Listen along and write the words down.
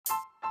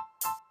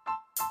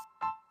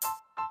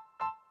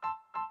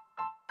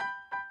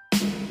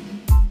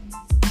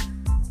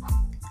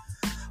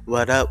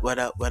What up,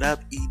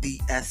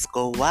 EDS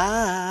Squad?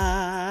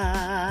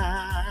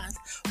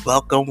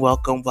 Welcome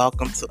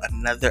to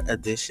another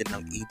edition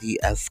of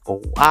EDS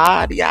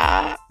Squad,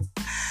 y'all.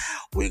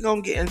 We're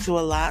gonna get into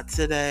a lot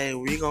today.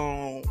 We're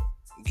gonna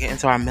get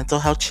into our mental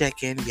health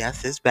check-in.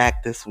 Yes, it's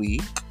back this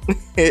week.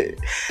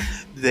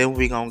 Then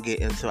we're gonna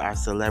get into our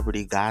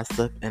celebrity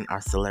gossip and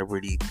our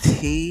celebrity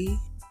tea.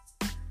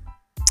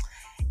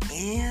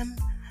 And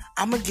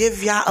I'm gonna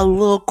give y'all a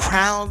little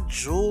Crown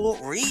Jewel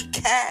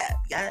recap.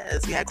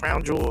 Yes, we had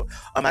Crown Jewel.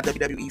 My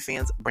WWE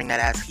fans, bring that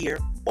ass here,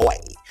 boy.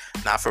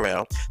 Not for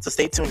real. So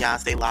stay tuned, y'all.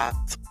 Stay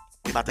locked.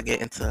 We about to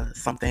get into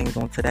some things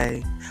on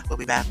today. We'll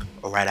be back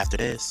right after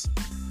this.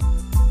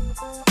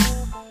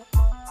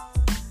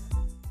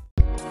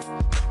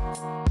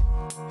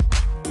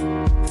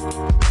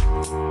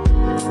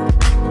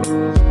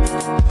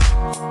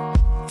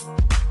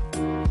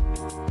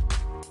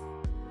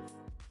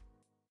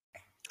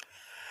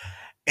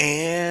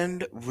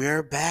 And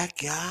we're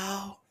back,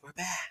 y'all. We're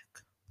back.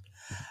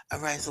 All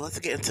right, so let's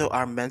get into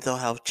our mental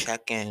health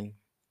check-in.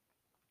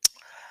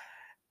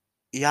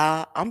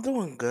 Yeah, I'm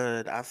doing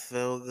good. I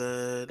feel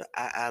good.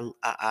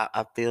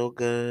 I feel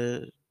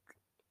good.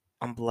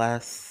 I'm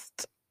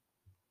blessed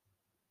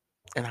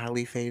and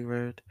highly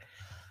favored.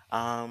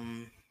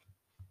 Um,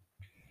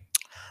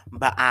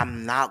 but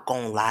I'm not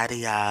gonna lie to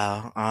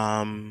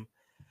y'all.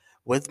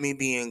 With me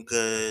being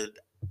good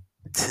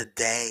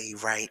today,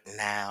 right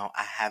now,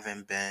 I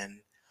haven't been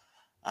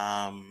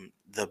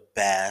the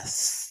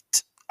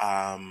best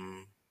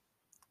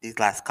these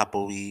last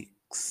couple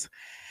weeks.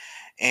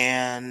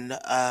 And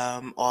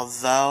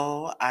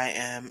although I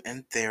am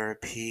in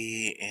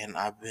therapy and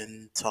I've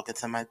been talking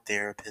to my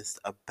therapist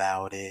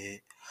about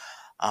it,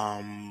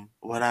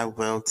 what I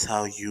will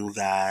tell you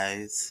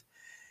guys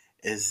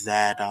is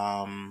that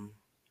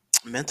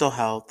mental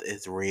health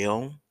is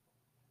real.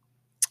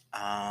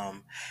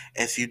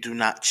 If you do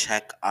not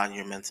check on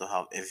your mental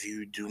health, if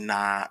you do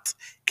not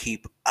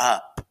keep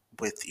up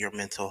with your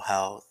mental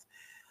health,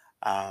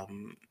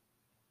 um,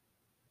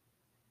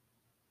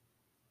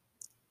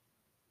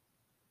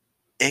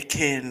 it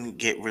can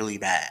get really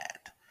bad.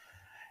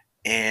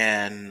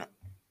 And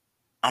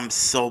I'm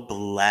so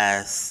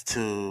blessed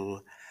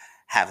to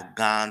have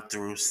gone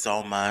through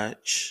so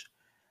much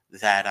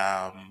that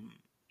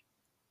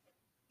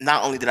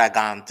not only did I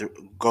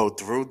go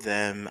through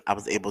them, I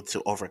was able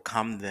to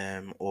overcome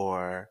them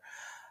or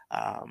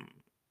um,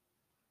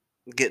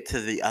 get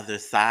to the other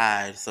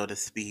side, so to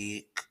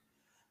speak.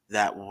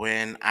 That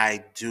when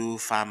I do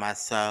find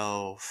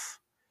myself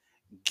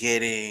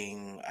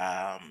getting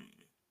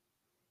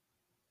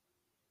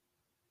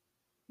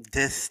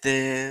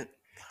distant,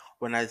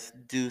 when I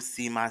do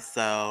see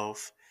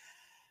myself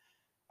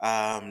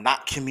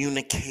not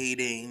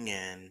communicating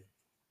and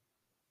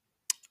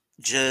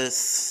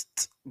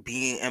just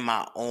being in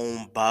my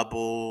own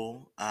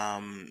bubble,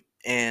 and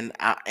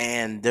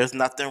there's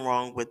nothing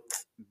wrong with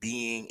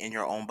being in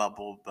your own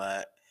bubble,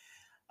 but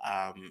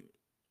um,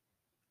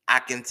 I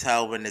can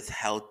tell when it's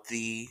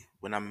healthy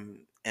when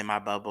I'm in my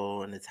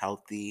bubble and it's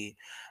healthy,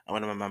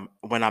 and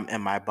when I'm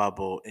in my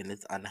bubble and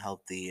it's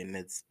unhealthy, and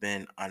it's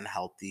been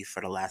unhealthy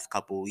for the last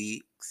couple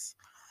weeks.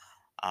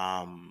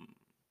 Um,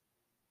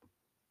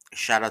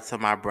 Shout out to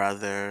my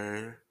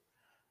brother,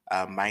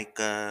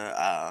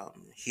 Micah.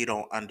 He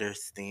don't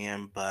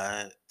understand,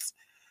 but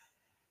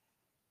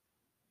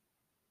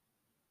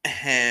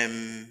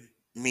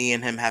me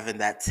and him having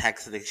that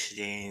text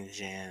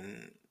exchange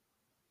and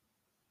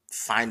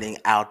finding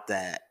out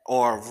that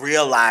or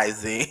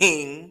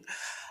realizing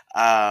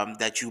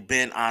that you've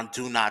been on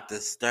Do Not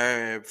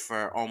Disturb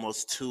for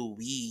almost 2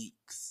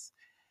 weeks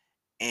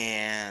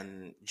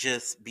and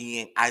just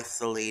being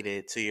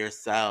isolated to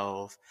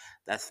yourself,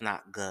 that's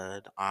not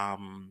good.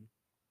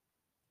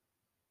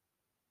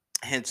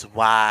 Hence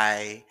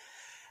why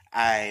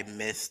I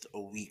missed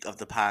a week of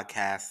the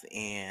podcast,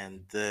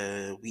 and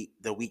the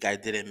week I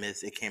didn't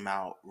miss, it came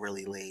out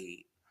really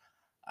late.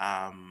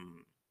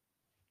 Um,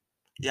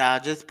 yeah,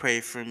 just pray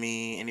for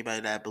me.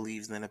 Anybody that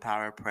believes in the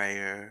power of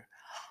prayer,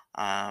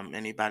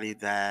 anybody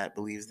that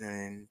believes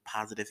in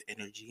positive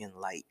energy and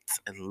light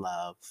and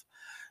love,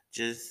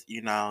 just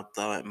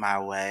throw it my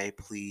way,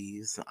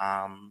 please.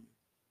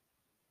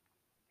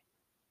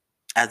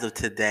 As of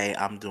today,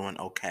 I'm doing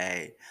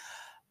okay,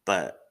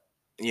 but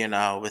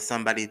with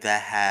somebody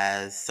that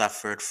has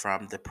suffered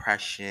from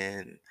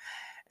depression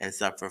and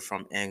suffer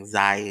from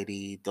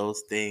anxiety,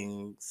 those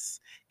things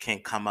can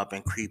come up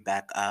and creep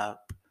back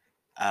up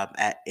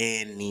at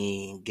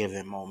any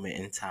given moment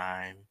in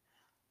time.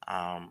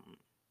 Um,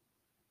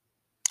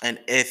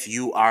 and if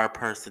you are a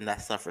person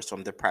that suffers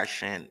from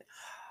depression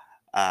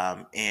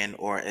and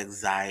or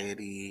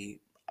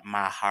anxiety,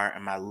 my heart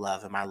and my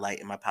love and my light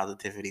and my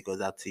positivity goes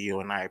out to you,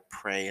 and I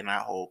pray and I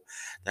hope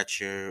that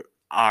you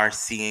are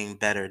seeing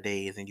better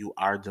days and you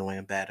are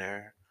doing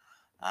better,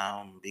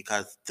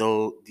 because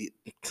though the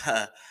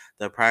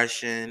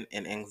depression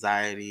and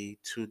anxiety,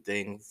 two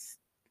things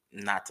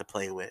not to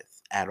play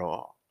with at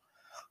all,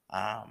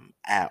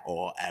 at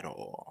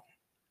all.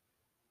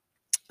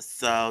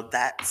 So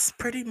that's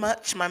pretty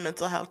much my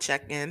mental health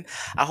check-in.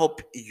 I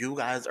hope you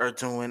guys are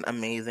doing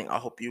amazing. I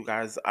hope you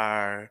guys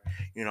are,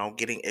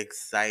 getting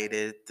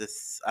excited.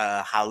 This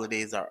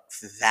holidays are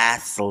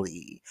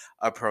vastly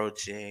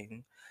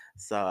approaching.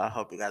 So I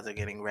hope you guys are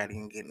getting ready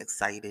and getting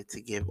excited to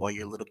give all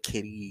your little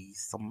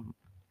kitties some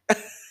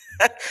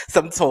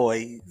some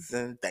toys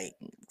and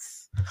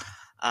things.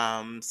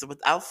 So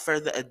without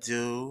further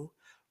ado,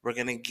 we're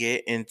gonna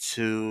get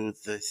into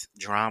this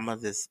drama,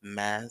 this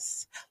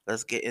mess.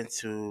 Let's get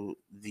into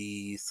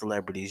the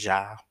celebrities,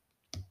 y'all.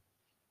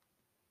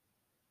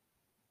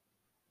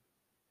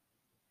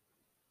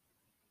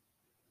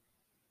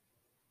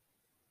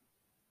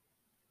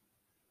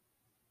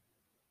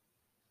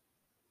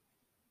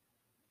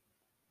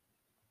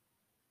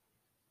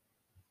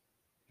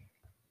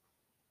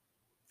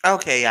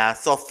 Okay, y'all.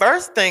 So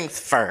first things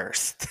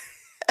first,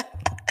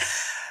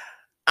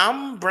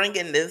 I'm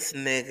bringing this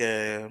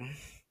nigga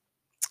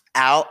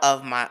out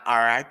of my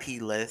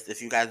RIP list.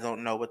 If you guys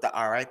don't know what the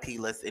RIP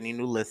list, any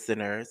new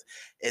listeners,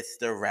 it's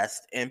the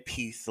rest in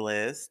peace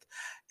list.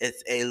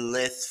 It's a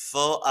list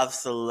full of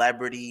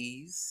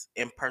celebrities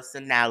and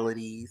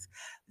personalities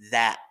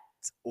that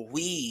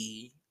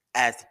we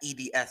as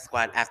EDS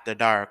Squad After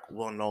Dark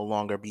will no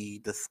longer be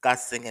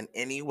discussing in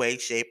any way,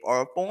 shape,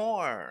 or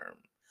form.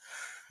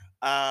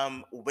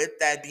 With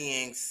that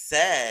being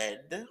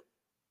said,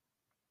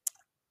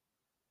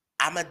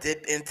 I'm gonna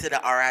dip into the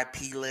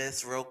RIP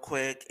list real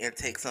quick and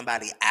take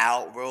somebody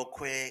out real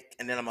quick,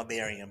 and then I'm gonna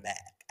bury him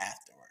back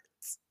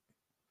afterwards.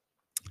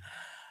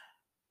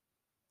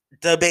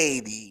 The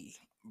baby,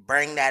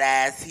 bring that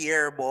ass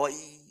here, boy.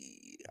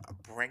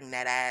 Bring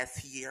that ass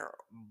here,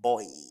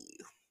 boy.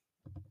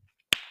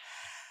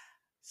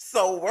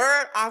 So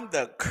word on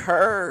the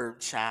curb,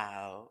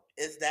 child,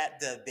 is that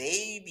the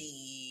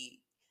baby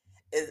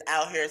is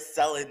out here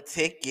selling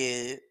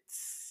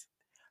tickets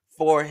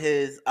for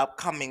his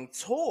upcoming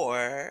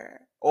tour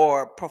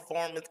or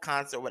performance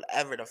concert,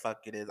 whatever the fuck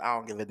it is. I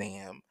don't give a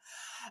damn.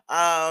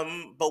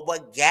 But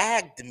what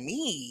gagged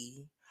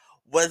me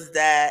was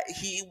that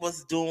he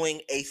was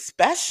doing a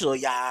special,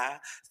 y'all.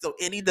 So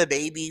any the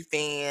baby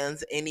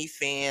fans, any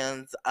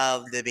fans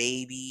of the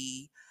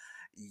baby,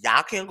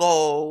 y'all can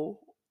go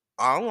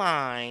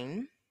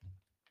online.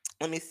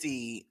 Let me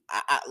see.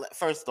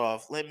 First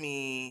off, let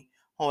me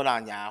hold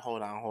on, y'all.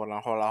 Hold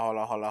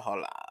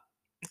on.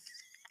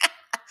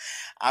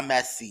 I'm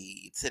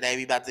messy. Today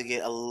we about to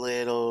get a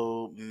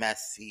little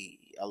messy.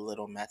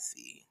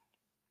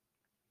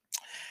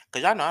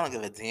 Cause y'all know I don't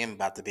give a damn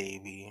about the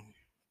baby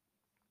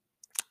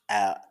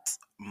at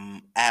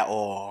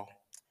all,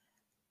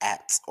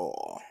 at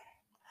all.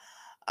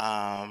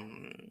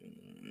 Um,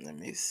 Let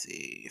me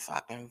see if I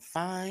can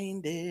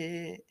find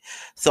it,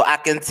 so I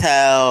can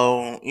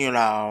tell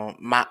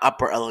my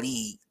upper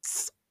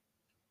elites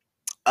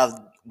of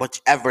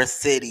whichever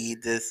city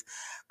this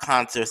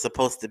concert's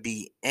supposed to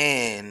be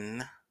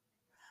in,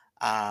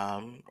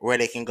 where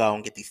they can go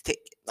and get these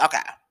tickets. Okay.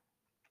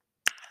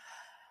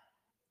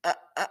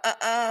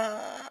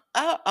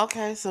 Oh,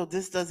 okay. So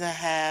this doesn't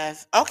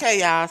have. Okay,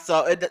 y'all.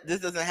 So this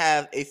doesn't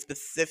have a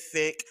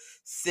specific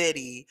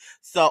city.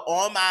 So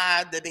all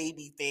my the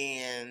baby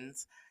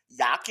fans,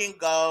 y'all can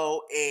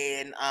go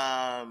and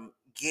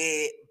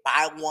get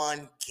buy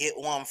one get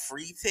one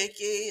free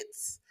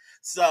tickets.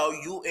 So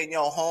you and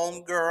your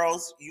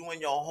homegirls, you and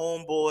your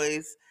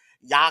homeboys,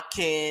 y'all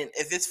can.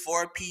 If it's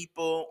 4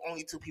 people,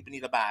 only 2 people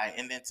need to buy,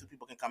 and then 2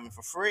 people can come in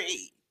for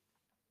free.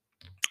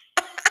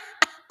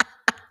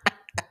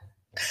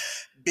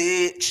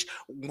 Bitch,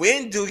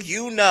 when do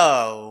you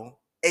know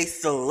a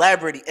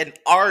celebrity, an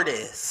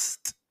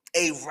artist,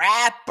 a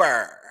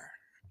rapper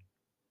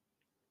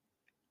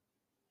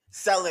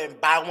selling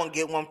buy one,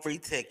 get one free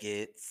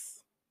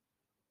tickets?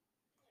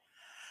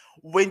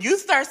 When you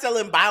start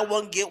selling buy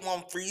one, get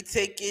one free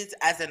tickets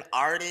as an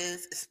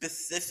artist,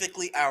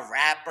 specifically a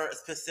rapper,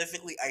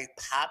 specifically a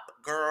pop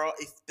girl,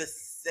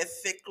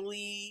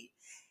 specifically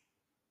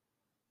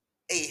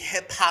a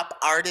hip hop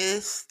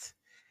artist,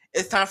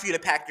 it's time for you to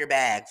pack your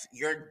bags.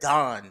 You're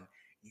done.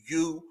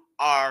 You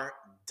are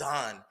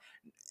done.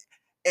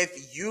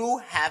 If you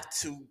have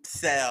to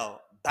sell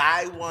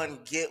buy one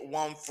get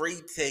one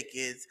free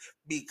tickets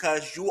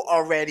because you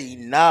already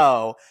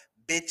know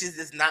bitches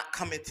is not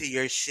coming to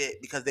your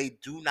shit because they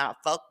do not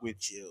fuck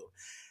with you,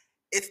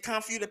 it's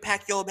time for you to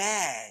pack your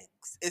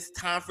bags. It's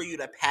time for you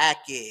to pack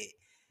it.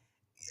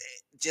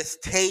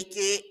 Just take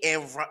it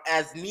and run,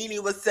 as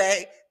Nene would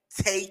say,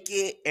 take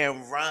it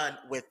and run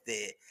with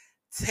it.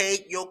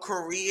 Take your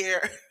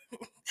career,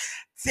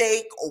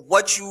 take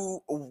what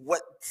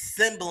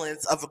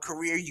semblance of a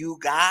career you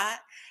got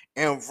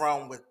and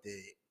run with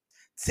it.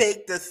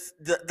 Take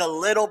the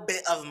little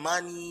bit of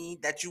money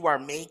that you are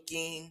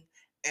making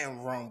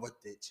and run with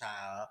it,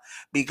 child,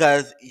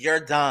 because you're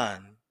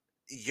done.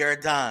 You're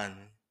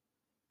done.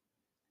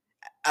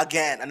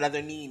 Again,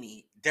 another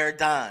Nene. They're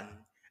done.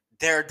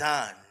 They're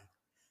done.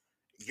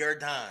 You're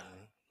done.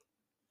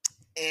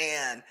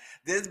 And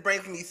this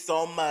brings me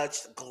so much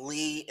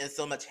glee and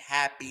so much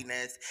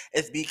happiness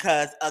is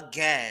because,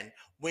 again,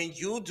 when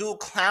you do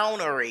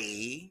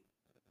clownery,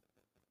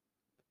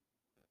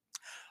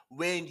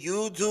 when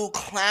you do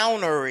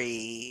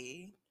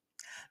clownery,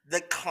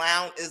 the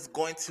clown is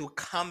going to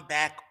come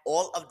back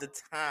all of the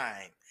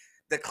time.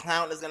 The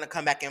clown is going to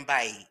come back and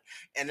bite.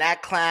 And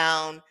that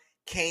clown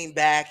came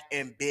back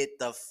and bit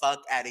the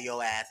fuck out of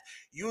your ass.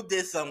 You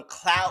did some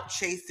clout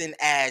chasing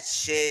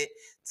ass shit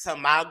to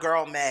my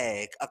girl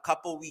Meg a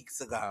couple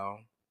weeks ago.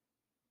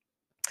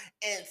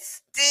 And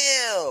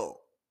still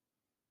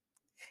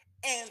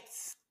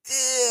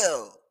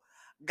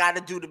got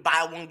to do the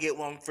buy one get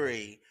one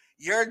free.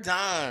 You're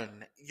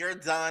done. You're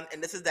done.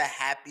 And this is the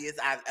happiest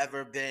I've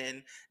ever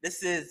been.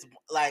 This is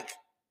like,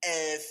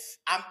 if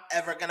I'm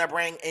ever gonna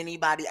bring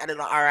anybody out of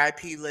the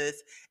RIP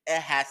list, it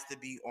has to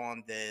be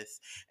on this.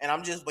 And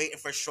I'm just waiting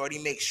for Shorty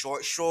Make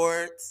Short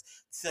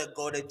Shorts to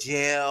go to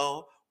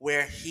jail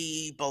where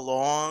he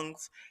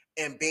belongs.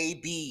 And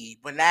baby,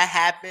 when that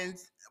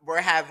happens,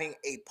 we're having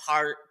a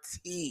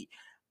party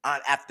on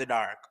After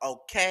Dark.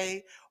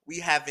 Okay, we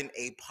having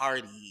a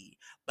party.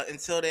 But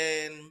until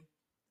then,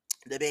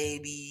 the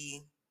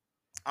baby,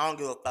 I don't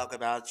give a fuck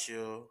about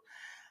you.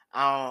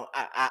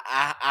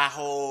 I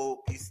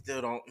hope you still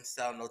don't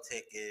sell no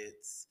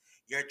tickets.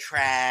 You're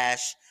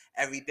trash.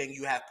 Everything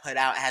you have put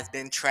out has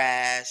been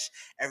trash.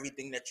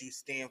 Everything that you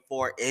stand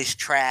for is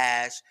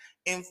trash.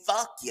 And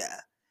fuck ya.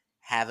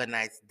 Have a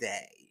nice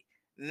day.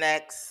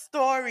 Next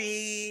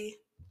story.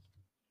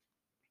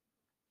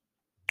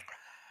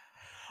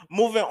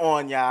 Moving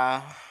on,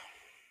 y'all.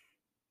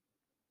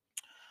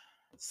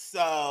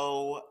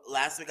 So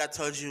last week I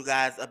told you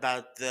guys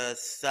about the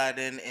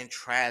sudden and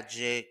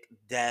tragic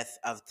death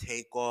of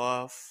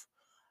Takeoff.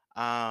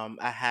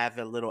 I have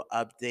a little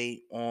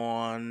update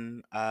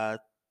on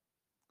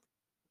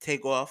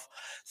Takeoff.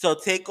 So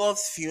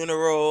Takeoff's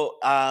funeral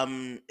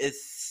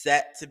is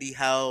set to be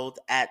held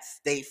at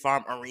State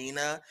Farm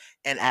Arena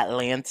in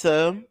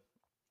Atlanta.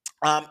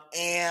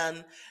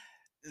 And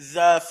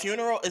the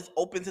funeral is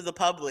open to the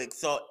public.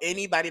 So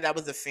anybody that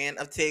was a fan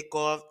of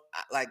Takeoff,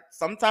 like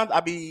sometimes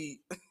I be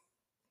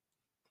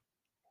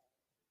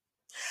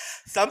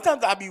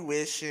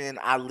wishing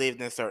I lived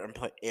in certain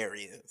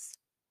areas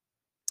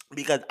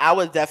because I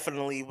was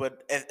definitely would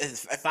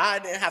if I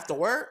didn't have to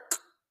work,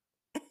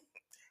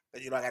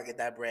 because I gotta get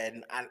that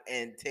bread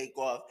and take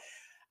off.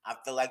 I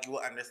feel like you will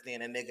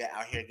understand a nigga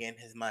out here getting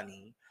his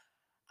money.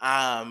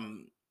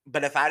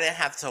 But if I didn't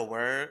have to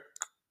work,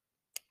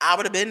 I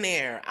would have been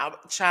there.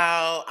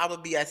 I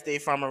would be at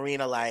State Farm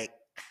Arena like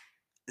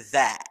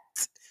that.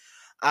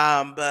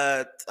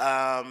 But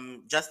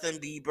Justin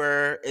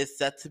Bieber is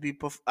set to be.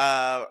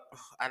 I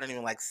don't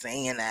even like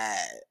saying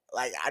that.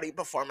 Like, how do you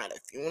perform at a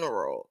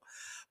funeral?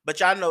 But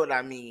y'all know what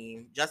I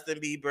mean. Justin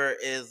Bieber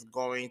is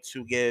going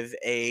to give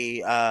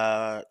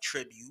a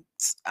tribute.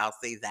 I'll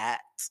say that.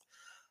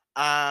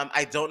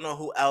 I don't know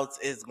who else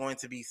is going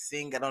to be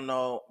singing. I don't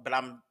know, but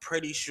I'm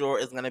pretty sure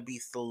it's gonna be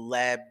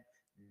Celeb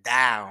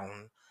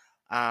Down.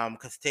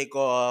 Because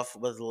Takeoff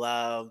was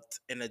loved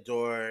and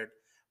adored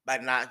by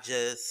not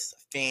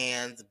just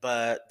fans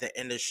but the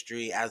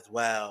industry as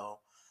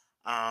well.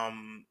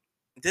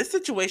 This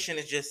situation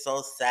is just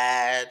so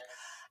sad.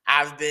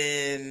 I've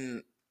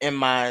been in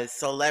my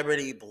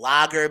celebrity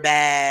blogger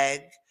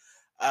bag,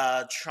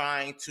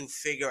 trying to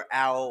figure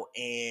out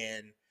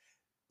and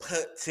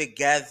put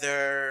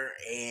together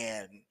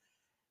and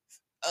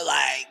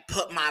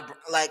put my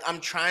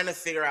I'm trying to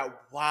figure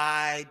out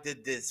why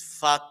did this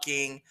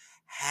fucking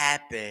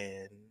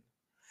happen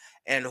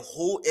and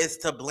who is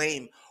to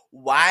blame.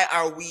 Why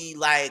are we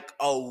like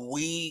a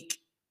week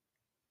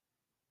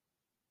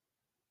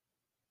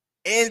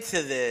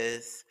into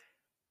this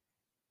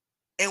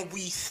and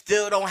we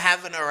still don't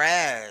have an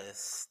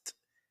arrest?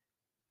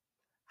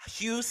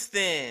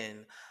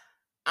 Houston,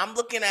 I'm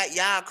looking at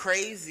y'all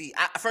crazy.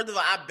 First of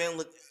all, I've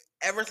been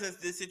ever since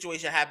this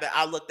situation happened.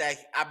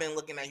 I've been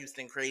looking at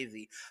Houston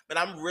crazy. But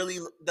I'm really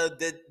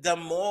the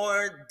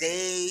more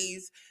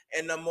days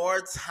and the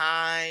more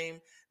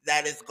time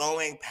that is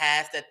going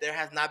past that there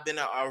has not been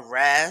an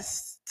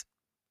arrest,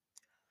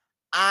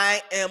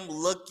 I am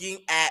looking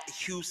at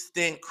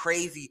Houston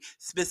crazy.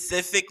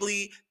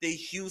 Specifically, the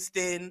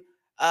Houston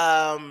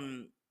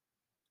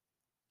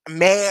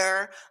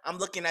mayor. I'm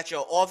looking at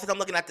your office. I'm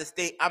looking at the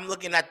state. I'm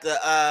looking at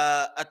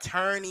the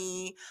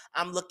attorney.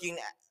 I'm looking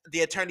at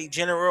the attorney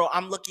general.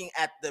 I'm looking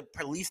at the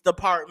police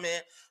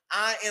department.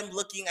 I am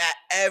looking at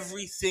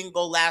every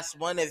single last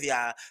one of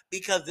y'all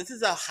because this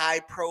is a high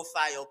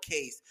profile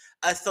case.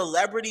 A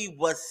celebrity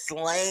was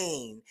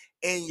slain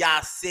in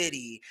y'all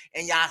city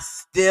and y'all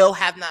still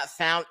have not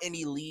found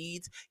any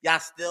leads. Y'all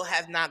still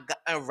have not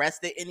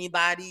arrested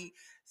anybody.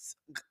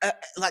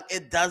 Like,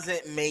 it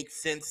doesn't make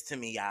sense to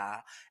me,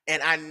 y'all.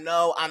 And I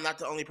know I'm not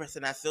the only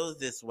person that feels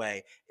this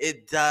way.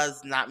 It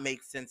does not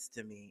make sense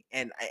to me.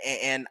 And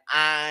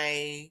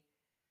I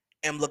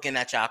am looking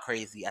at y'all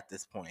crazy at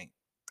this point.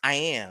 I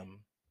am.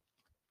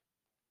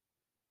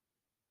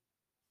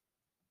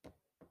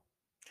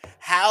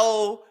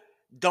 How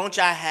don't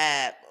y'all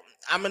have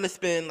I'm gonna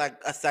spend like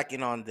a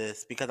second on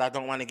this because I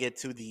don't want to get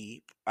too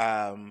deep.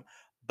 But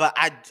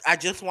I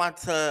just want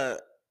to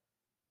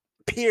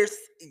pierce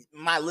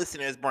my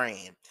listener's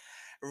brain.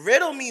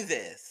 Riddle me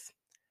this.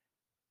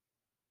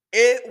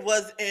 It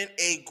was in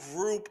a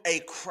group, a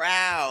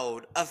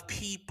crowd of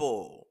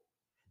people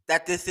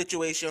that this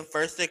situation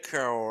first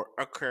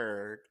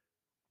occurred.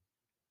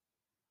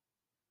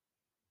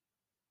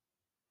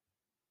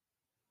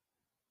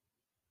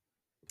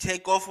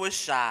 Takeoff was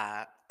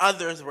shot.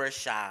 Others were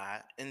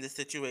shot in the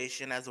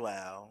situation as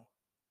well.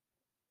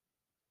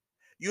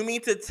 You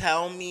mean to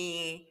tell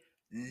me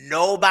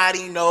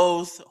nobody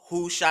knows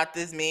who shot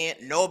this man?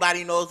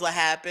 Nobody knows what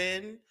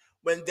happened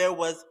when there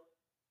was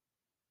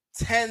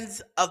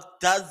tens of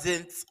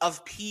dozens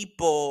of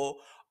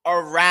people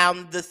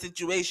around the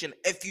situation.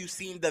 If you've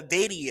seen the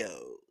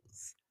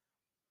videos,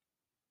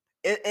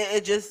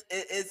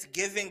 it's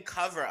giving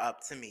cover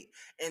up to me.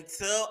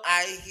 Until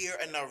I hear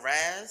an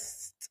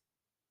arrest,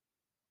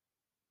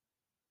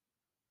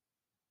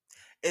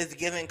 it's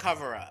giving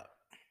cover up.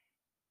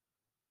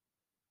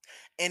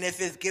 And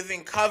if it's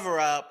giving cover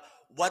up,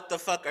 what the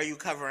fuck are you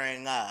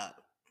covering up?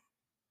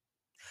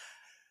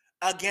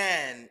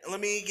 Again, let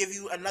me give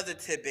you another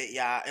tidbit,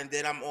 y'all, and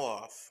then I'm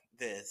off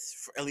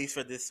this, at least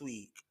for this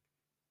week.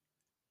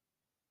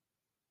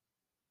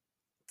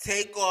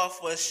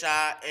 Takeoff was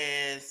shot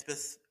in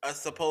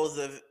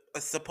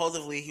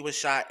supposedly he was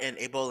shot in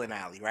a bowling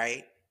alley,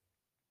 right?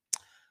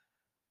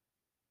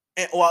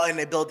 Well, in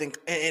a building,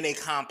 in a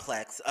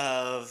complex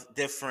of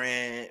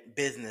different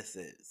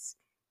businesses.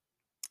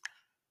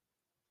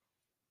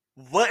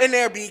 Wouldn't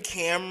there be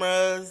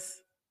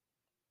cameras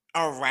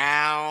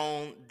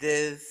around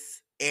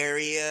this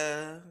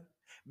area?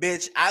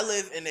 Bitch, I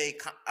live in a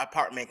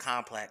apartment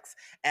complex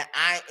and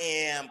I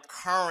am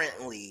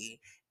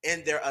currently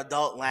in their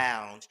adult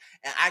lounge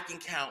and I can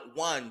count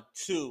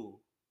two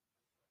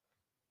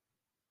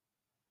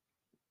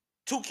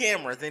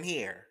cameras in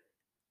here.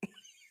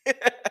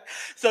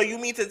 So you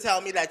mean to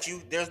tell me that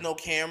there was no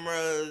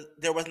cameras,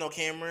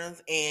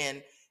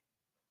 and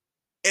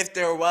if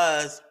there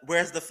was,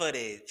 where's the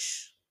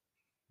footage?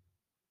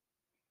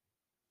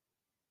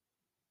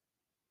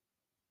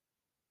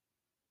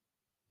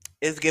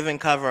 It's giving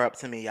cover up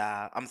to me,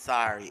 y'all. I'm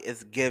sorry.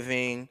 It's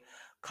giving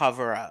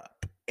cover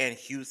up. In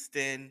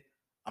Houston,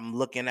 I'm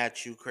looking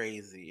at you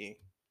crazy.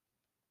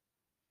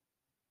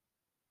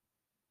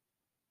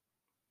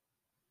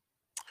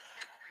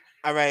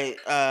 All right.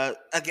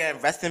 Again,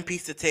 rest in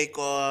peace to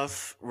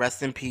Takeoff.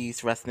 Rest in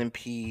peace. Rest in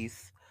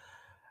peace.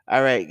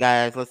 All right,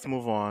 guys, let's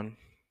move on.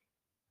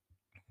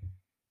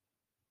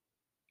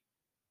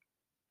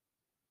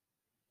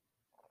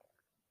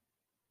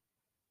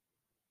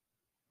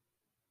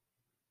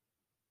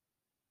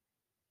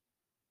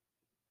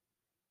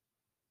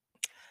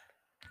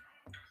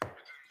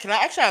 Can I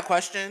ask y'all a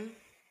question?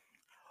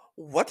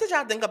 What did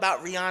y'all think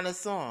about Rihanna's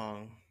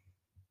song?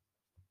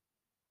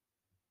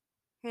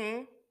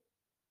 Hmm?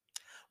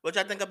 What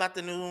y'all think about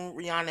the new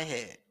Rihanna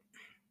hit?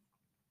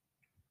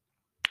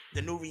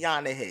 The new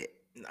Rihanna hit.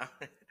 No.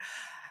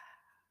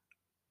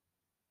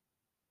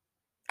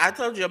 I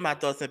told you my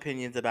thoughts and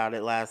opinions about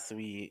it last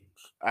week.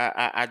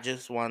 I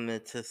just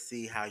wanted to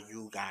see how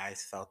you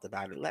guys felt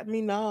about it. Let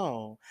me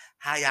know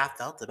how y'all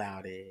felt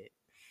about it.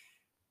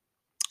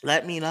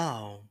 Let me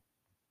know.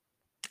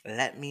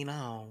 Let me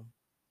know.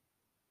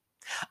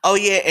 Oh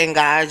yeah, and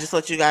guys, just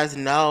let you guys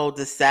know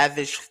the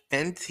Savage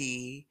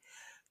Fenty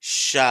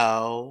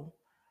show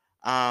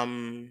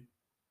um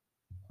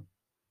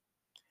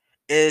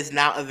is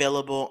now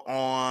available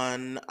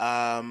on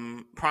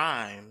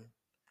Prime.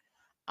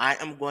 I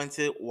am going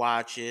to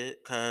watch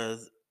it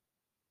because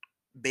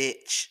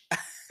bitch.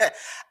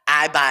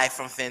 I buy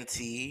from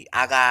Fenty.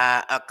 I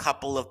got a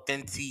couple of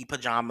Fenty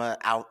pajamas.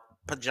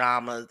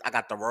 I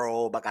got the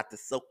robe. I got the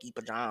silky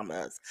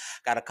pajamas.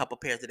 Got a couple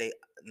pairs of they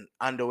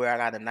underwear. I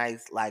got a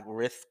nice like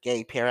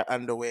risque pair of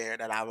underwear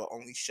that I will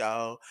only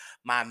show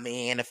my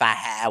man if I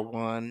had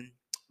one.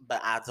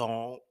 But I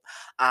don't.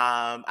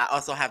 I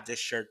also have this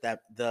shirt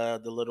that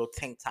the little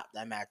tank top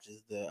that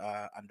matches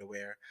the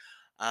underwear.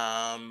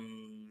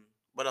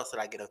 What else did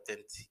I get of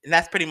Fenty? And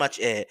that's pretty much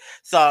it.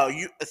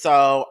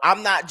 So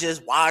I'm not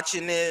just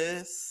watching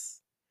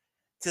this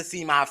to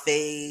see my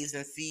face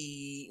and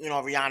see,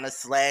 Rihanna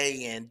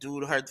slay and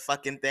do her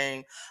fucking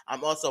thing.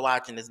 I'm also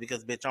watching this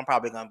because bitch, I'm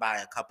probably gonna buy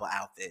a couple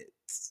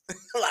outfits.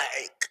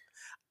 Like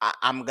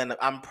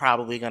I'm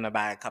probably gonna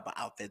buy a couple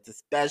outfits,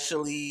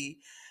 especially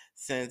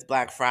since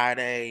Black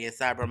Friday and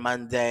Cyber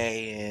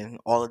Monday and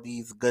all of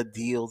these good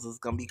deals is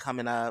gonna be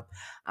coming up.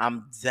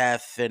 I'm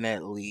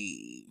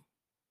definitely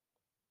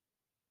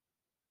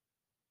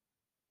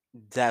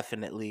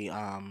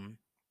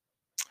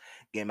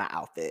get my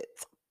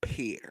outfits.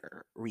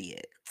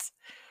 Period.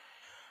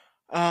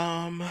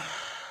 Um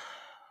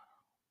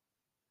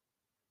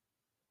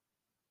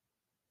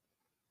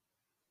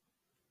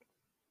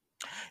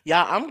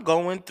yeah, I'm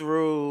going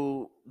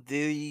through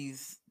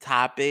these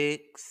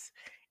topics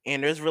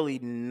and there's really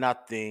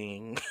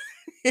nothing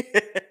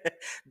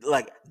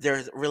like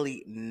there's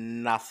really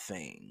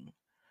nothing.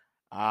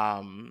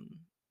 Um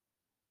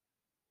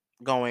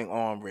going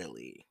on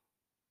really,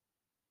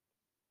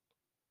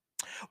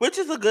 which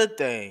is a good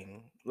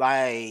thing.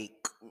 Like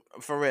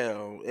for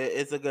real,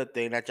 it's a good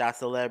thing that y'all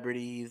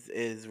celebrities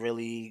is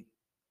really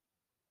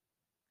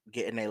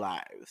getting their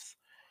lives.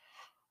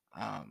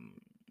 Um,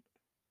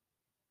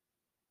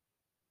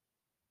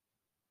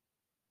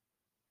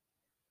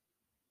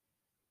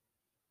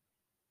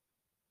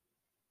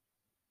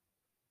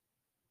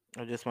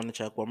 I just want to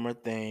check one more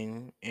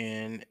thing,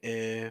 and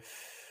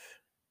if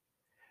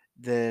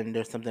then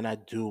there's something I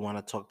do want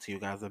to talk to you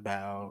guys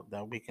about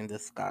that we can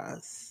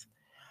discuss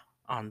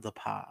on the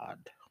pod.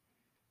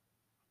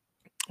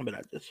 But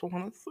I just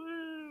want to say,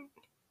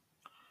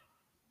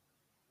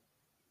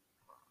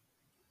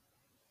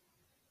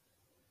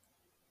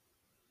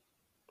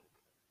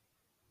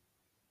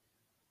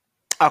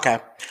 okay.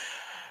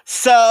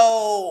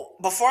 So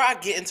before I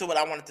get into what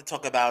I wanted to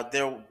talk about,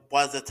 there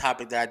was a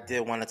topic that I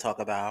did want to talk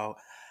about.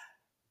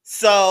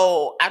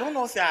 So I don't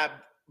know if y'all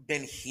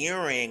been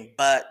hearing,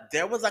 but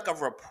there was like a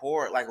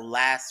report like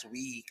last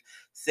week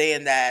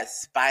saying that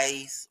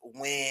Spice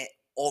went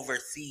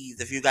overseas.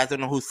 If you guys don't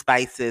know who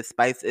Spice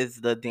is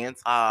the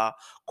dance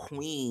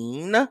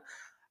queen.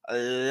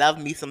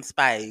 Love me some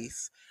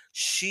Spice.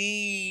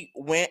 She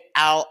went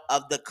out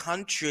of the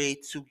country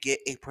to get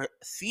a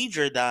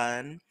procedure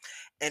done,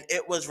 and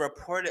it was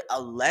reported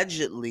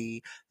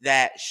allegedly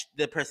that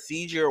the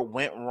procedure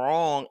went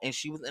wrong and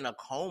she was in a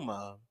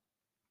coma.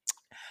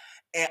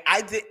 And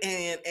I did,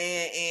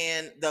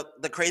 and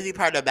the crazy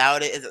part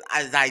about it is,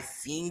 as I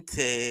seen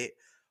it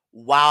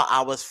while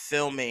I was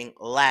filming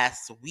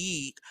last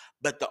week,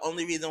 but the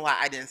only reason why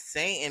I didn't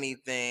say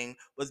anything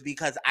was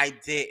because I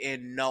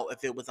didn't know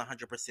if it was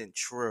 100%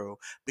 true,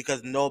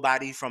 because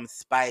nobody from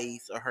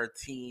Spice or her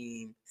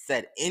team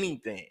said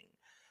anything.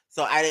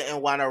 So I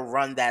didn't want to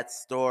run that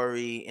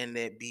story and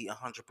it be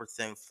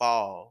 100%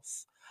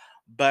 false.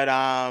 But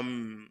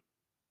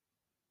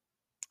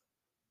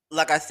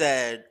like I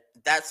said,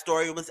 that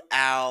story was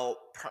out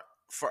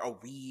for a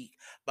week,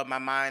 but my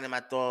mind and my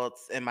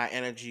thoughts and my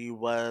energy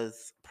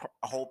was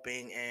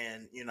hoping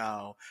and,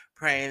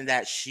 praying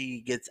that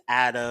she gets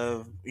out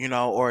of,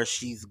 or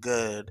she's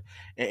good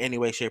in any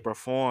way, shape, or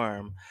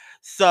form.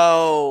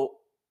 So,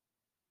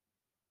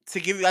 to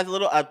give you guys a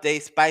little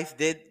update, Spice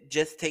did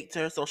just take to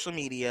her social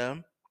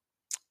media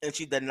and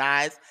she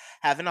denies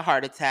having a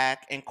heart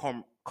attack and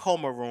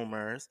coma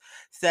rumors,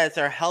 says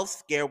her health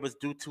scare was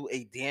due to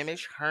a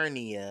damaged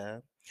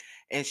hernia,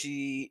 and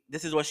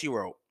this is what she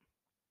wrote.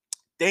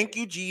 Thank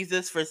you,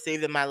 Jesus, for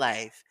saving my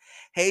life.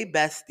 Hey,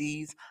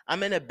 besties,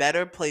 I'm in a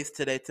better place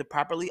today to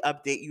properly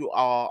update you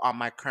all on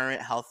my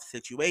current health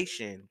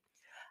situation.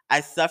 I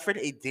suffered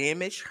a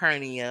damaged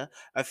hernia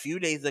a few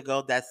days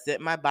ago that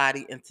sent my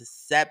body into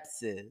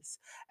sepsis.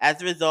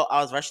 As a result,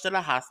 I was rushed to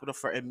the hospital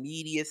for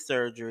immediate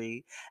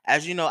surgery.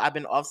 As you know, I've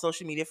been off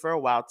social media for a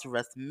while to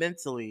rest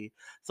mentally.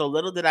 So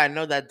little did I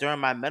know that during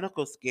my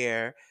medical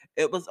scare,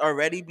 it was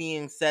already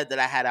being said that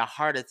I had a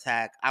heart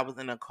attack, I was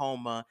in a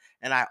coma,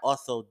 and I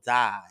also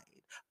died.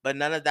 But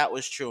none of that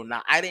was true.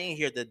 Now, I didn't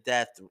hear the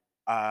death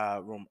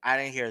room. I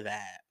didn't hear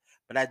that.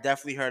 But I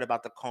definitely heard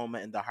about the coma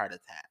and the heart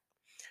attack.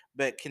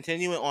 But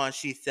continuing on,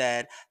 she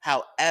said,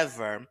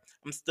 however,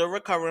 I'm still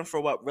recovering for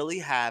what really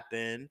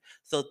happened.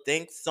 So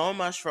thanks so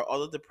much for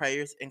all of the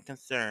prayers and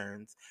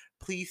concerns.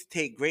 Please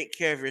take great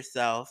care of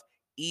yourself.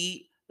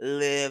 Eat,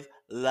 live,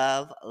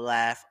 love,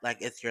 laugh like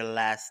it's your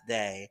last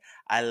day.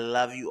 I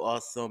love you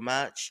all so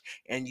much.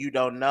 And you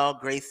don't know,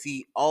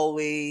 Gracie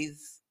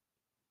always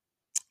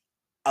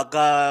a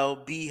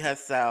girl, be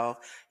herself.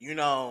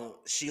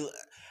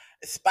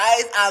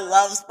 Spice, I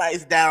love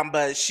Spice Down,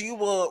 but she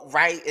will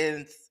write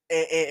in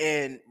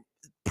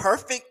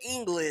perfect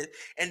English,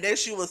 and then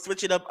she will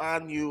switch it up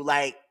on you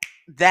like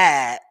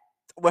that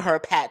with her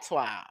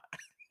patois.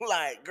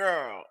 Like,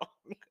 girl.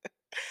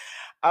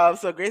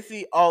 So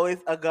Gracie always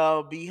a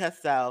girl, be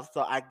herself.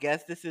 So I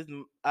guess this is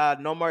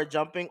no more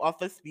jumping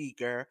off a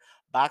speaker.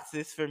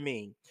 Boxes for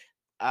me.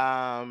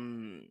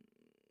 Um,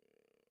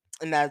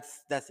 and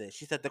that's it.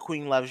 She said the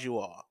queen loves you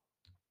all.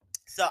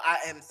 So I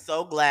am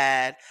so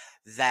glad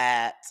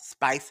that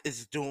Spice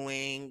is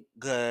doing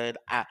good.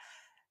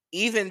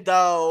 Even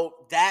though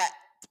that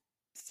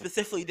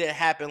specifically didn't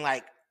happen,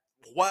 like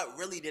what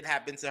really did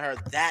happen to her,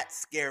 that's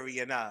scary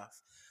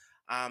enough.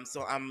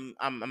 So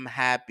I'm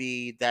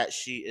happy that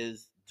she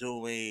is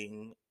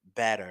doing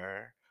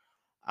better.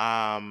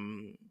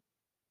 Um,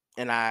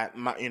 and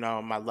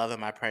my love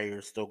and my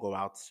prayers still go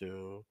out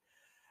to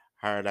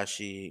her that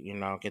she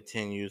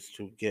continues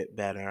to get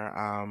better.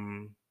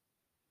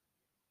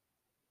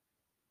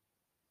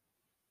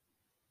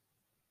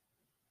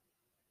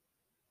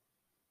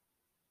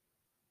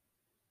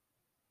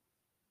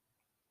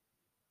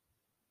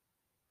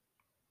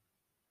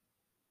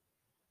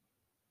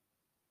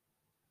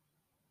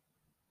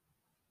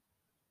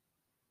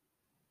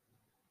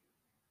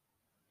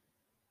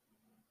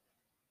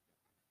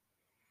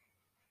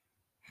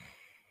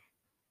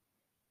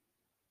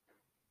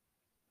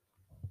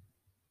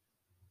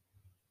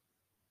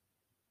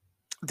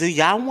 Do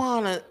y'all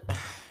want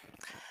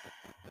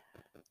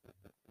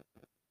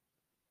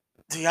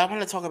to? Do y'all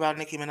want to talk about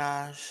Nicki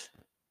Minaj?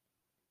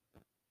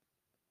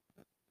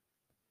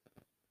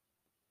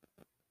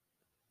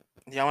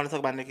 Do y'all want to talk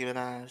about Nicki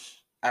Minaj?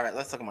 All right,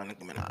 let's talk about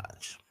Nicki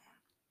Minaj.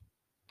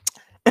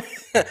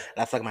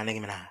 Let's talk about Nicki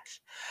Minaj.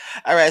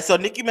 All right, so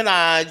Nicki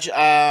Minaj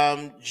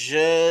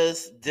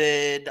just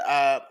did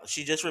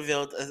she just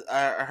revealed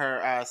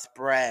her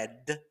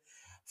spread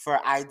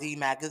for ID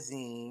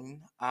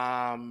magazine.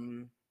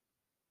 I'm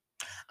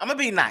gonna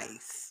be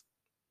nice.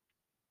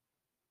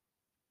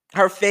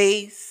 Her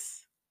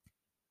face,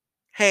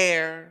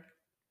 hair,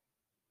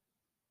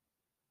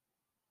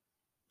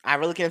 I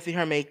really can't see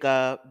her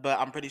makeup, but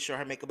I'm pretty sure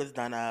her makeup is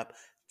done up.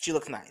 She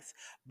looks nice.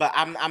 But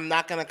I'm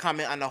not gonna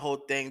comment on the whole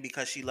thing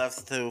because she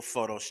loves to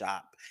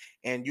Photoshop.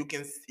 And you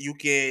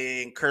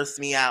can curse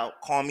me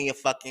out, call me a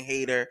fucking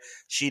hater.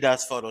 She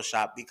does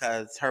Photoshop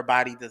because her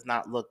body does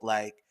not look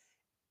like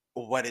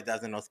what it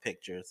does in those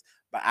pictures.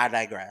 But I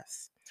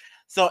digress.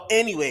 So,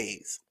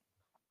 anyways,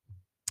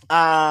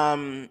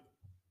 um,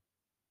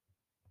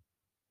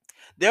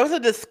 there was a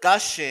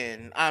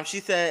discussion. She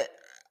said,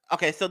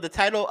 okay, so the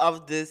title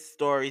of this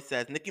story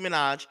says Nicki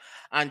Minaj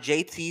on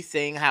JT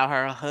saying how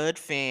her hood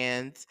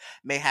fans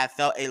may have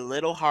felt a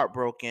little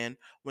heartbroken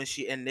when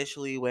she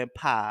initially went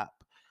pop.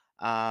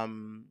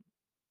 Um,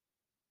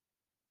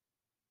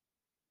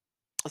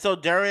 so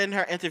during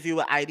her interview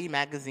with ID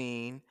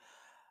Magazine,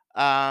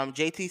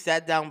 JT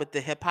sat down with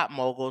the hip hop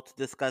mogul to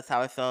discuss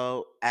how it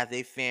felt as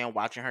a fan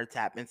watching her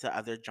tap into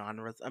other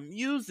genres of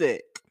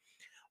music.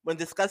 When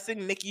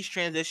discussing Nicki's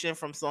transition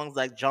from songs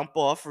like Jump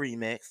Off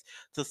Remix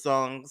to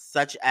songs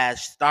such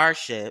as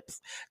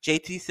Starships,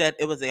 JT said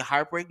it was a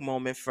heartbreak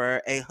moment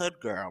for a hood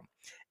girl.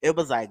 It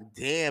was like,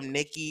 damn,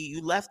 Nicki,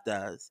 you left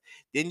us.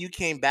 Then you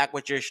came back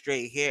with your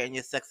straight hair and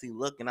your sexy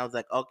look, and I was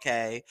like,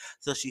 okay,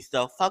 so she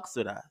still fucks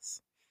with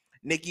us.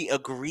 Nicki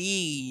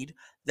agreed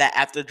that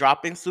after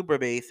dropping Super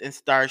Bass and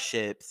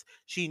Starships,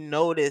 she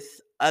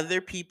noticed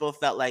other people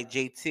felt like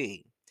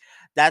JT.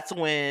 That's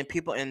when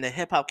people in the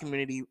hip hop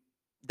community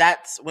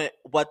that's when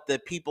what the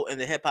people in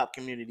the hip hop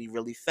community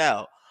really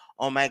felt.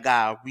 Oh my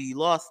god, we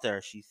lost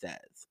her, she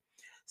says.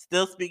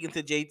 Still speaking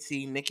to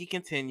JT, Nicki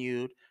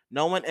continued,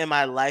 no one in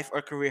my life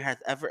or career has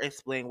ever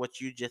explained what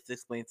you just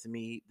explained to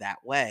me that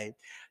way.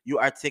 You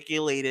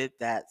articulated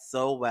that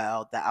so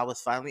well that I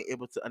was finally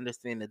able to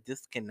understand the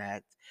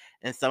disconnect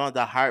and some of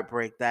the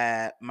heartbreak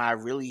that my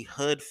really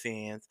hood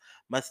fans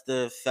must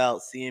have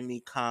felt seeing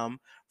me come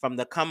from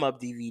the come up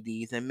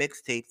DVDs and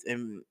mixtapes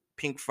in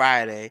Pink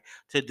Friday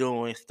to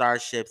doing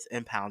Starships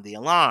and Pound the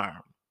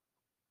Alarm.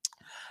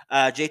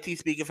 JT,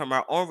 speaking from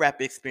her own rap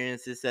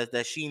experiences, says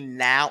that she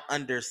now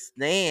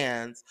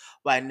understands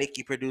why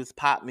Nicki produced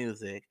pop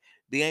music.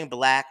 Being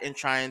black and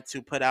trying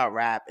to put out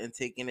rap and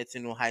taking it to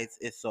new heights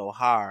is so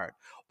hard.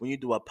 When you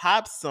do a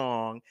pop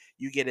song,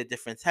 you get a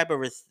different type of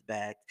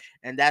respect,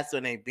 and that's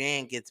when a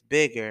band gets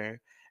bigger.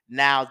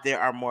 Now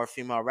there are more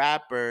female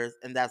rappers,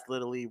 and that's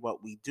literally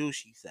what we do,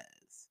 she says.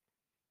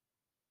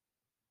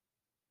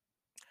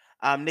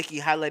 Nicki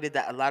highlighted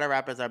that a lot of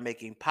rappers are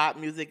making pop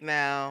music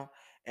now,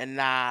 and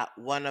not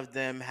one of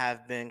them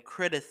have been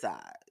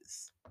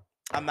criticized.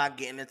 I'm not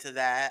getting into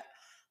that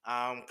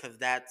because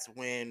that's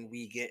when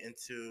we get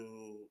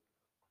into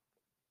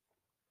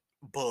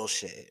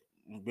bullshit.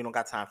 We don't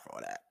got time for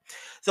all that.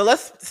 So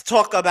let's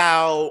talk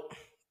about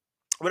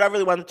what I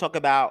really want to talk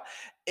about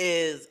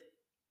is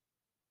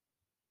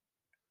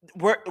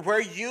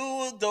were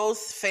you those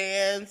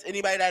fans?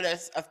 Anybody that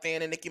is a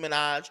fan of Nicki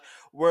Minaj?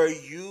 Were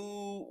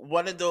you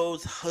one of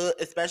those hood,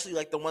 especially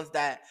like the ones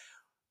that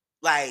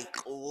like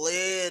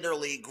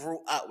literally grew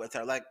up with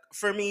her? Like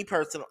for me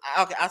personal,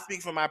 okay, I'll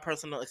speak from my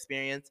personal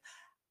experience.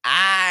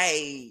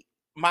 I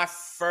my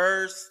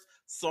first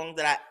song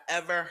that I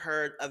ever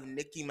heard of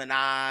Nicki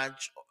Minaj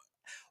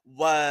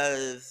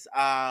was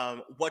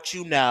What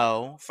You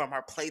Know from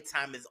her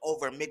Playtime Is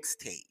Over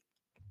mixtape.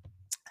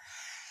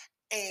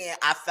 And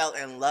I fell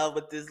in love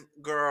with this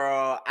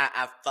girl.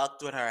 I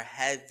fucked with her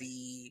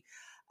heavy.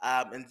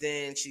 And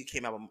then she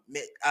came out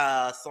with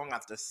song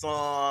after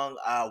song.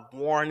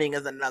 Warning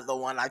is another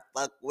one I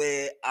fuck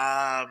with.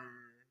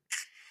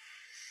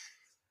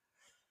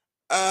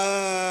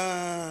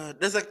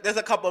 There's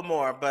a couple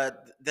more,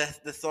 but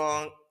the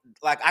song,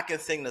 like I can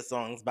sing the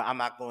songs, but I'm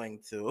not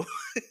going to.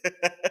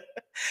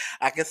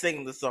 I can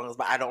sing the songs,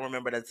 but I don't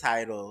remember the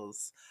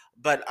titles.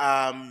 But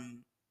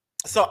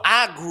so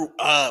I grew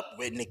up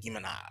with Nicki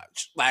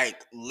Minaj,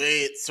 like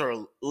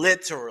literally.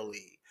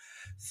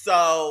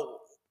 So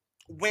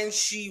when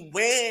she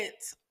went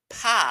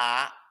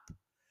pop,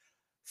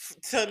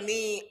 to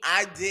me,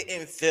 I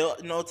didn't feel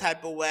no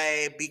type of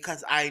way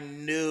because I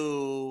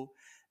knew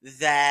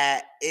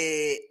that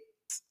it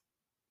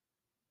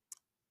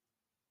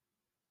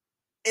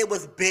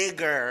was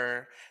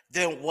bigger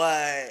than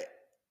what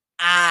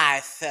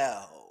I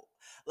felt.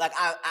 Like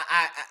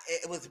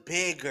it was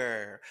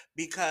bigger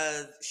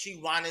because she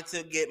wanted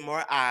to get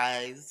more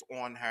eyes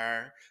on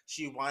her.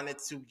 She wanted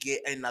to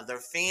get another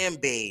fan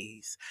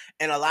base,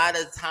 and a lot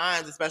of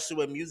times, especially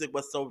with music,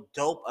 what's so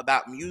dope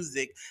about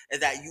music is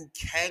that you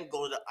can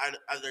go to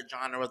other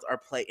genres or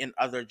play in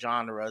other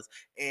genres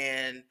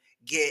and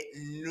get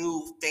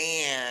new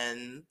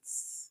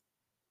fans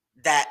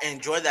that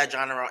enjoy that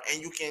genre,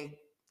 and you can.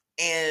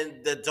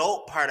 And the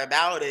dope part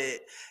about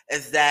it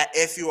is that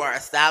if you are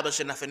established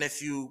enough and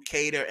if you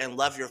cater and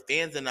love your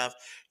fans enough,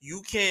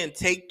 you can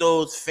take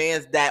those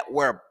fans that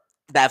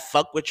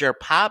fuck with your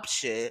pop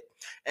shit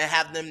and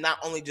have them not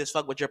only just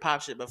fuck with your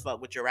pop shit but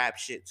fuck with your rap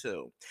shit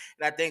too.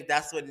 And I think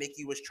that's what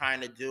Nicki was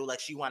trying to do.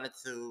 Like, she wanted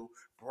to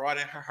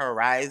broaden her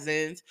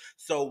horizons.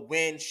 So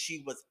when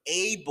she was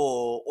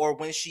able or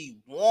when she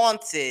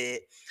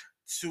wanted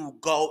to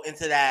go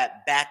into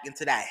that back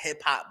into that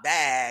hip hop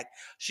bag,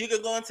 she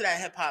could go into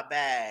that hip hop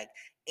bag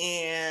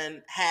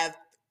and have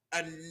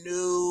a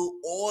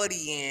new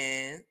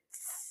audience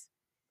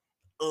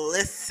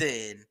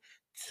listen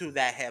to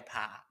that hip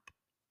hop.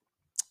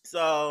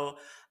 So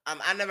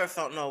I never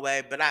felt no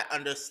way, but I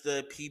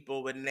understood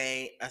people when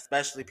they,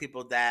 especially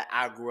people that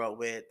I grew up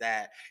with,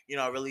 that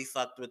really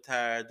fucked with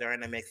her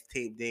during the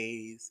mixtape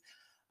days,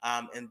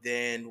 and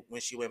then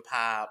when she went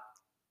pop.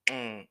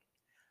 Mm.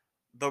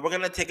 But we're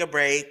gonna take a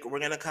break. We're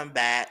gonna come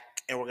back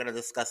and we're gonna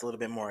discuss a little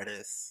bit more of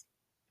this.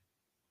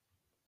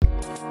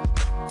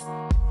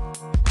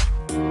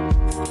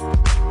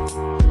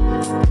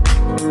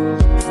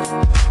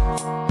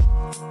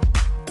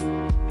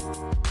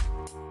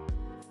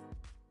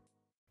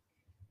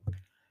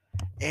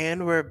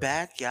 And we're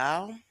back,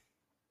 y'all.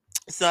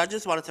 So I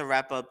just wanted to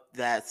wrap up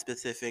that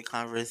specific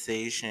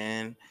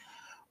conversation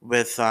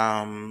with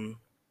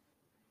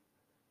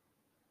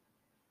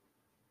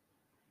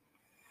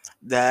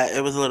that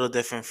it was a little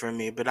different for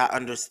me, but I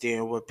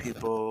understand what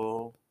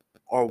people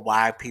or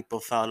why people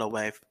felt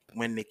away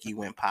when Nicki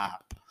went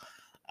pop.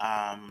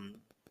 Um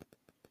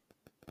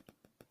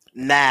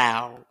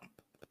Now,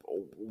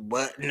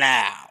 what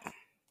now?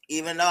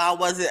 Even though I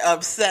wasn't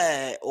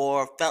upset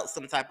or felt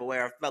some type of way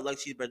or felt like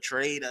she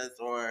betrayed us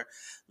or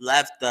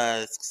left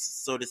us,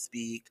 so to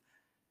speak,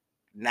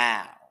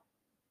 now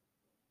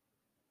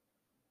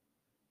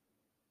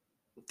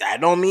that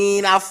don't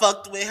mean I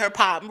fucked with her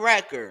pop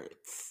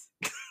records.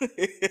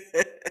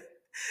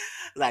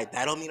 Like,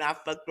 that don't mean I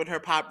fucked with her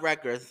pop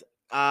records.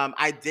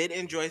 I did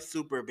enjoy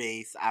Super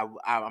Bass.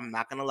 I'm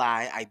not gonna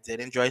lie, I did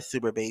enjoy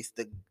Super Bass.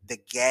 The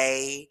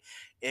gay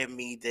in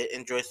me did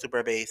enjoy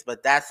Super Bass,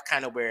 but that's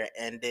kind of where it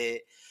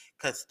ended.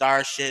 Cause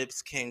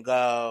Starships can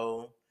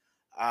go,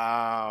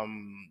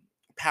 Pound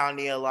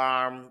the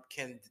Alarm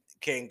can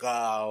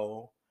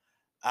go,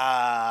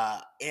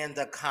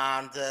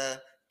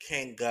 Anaconda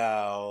can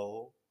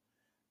go.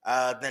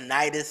 The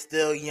Night is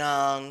Still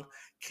Young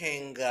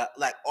can go.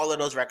 Like, all of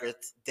those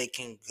records, they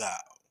can go.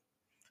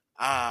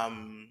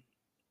 Um,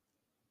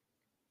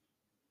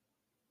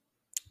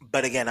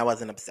 but again, I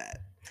wasn't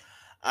upset.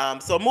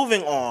 So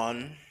moving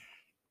on.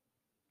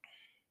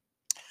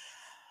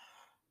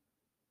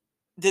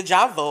 Did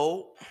y'all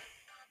vote?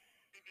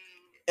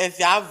 If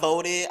y'all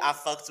voted, I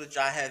fucks with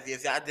y'all heavy.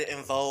 If y'all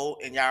didn't vote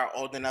and y'all are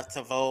old enough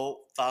to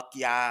vote, fuck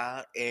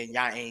y'all and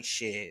y'all ain't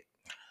shit.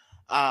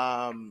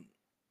 Um,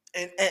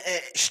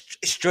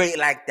 straight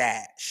like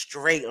that,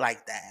 straight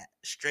like that,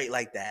 straight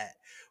like that.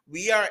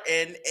 We are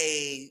in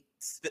a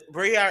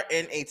we are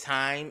in a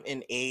time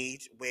and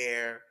age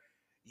where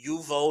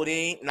you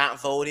voting,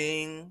 not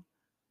voting,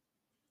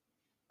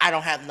 I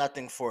don't have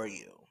nothing for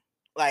you.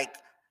 Like,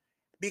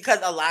 because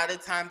a lot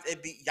of times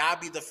y'all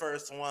be the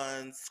first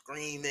ones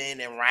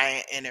screaming and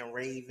ranting and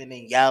raving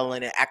and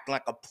yelling and acting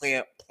like a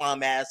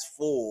plum ass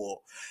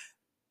fool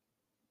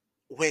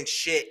when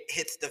shit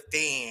hits the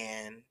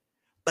fan,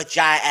 but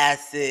y'all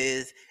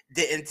asses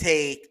didn't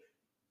take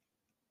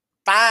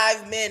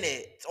 5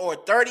 minutes or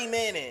 30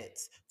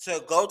 minutes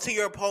to go to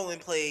your polling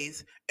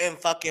place and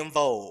fucking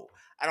vote.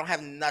 I don't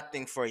have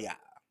nothing for y'all.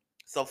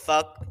 So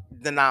fuck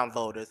the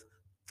non-voters.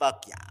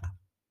 Fuck y'all.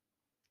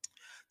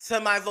 To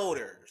my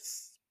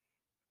voters,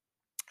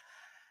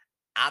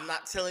 I'm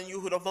not telling you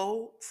who to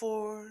vote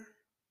for.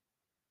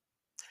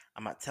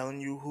 I'm not telling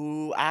you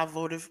who I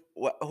voted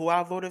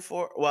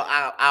for. Well,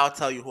 I'll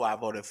tell you who I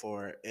voted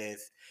for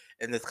if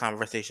in this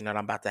conversation that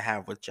I'm about to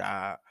have with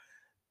y'all.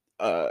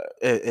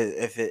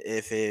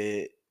 If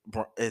it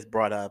is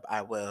brought up,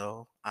 I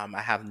will.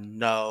 I have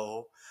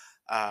no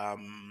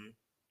um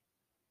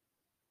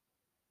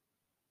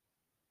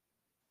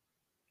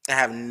I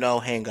have no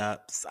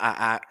hangups.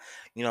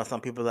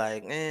 Some people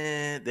like,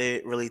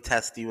 they really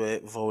test you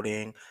with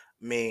voting.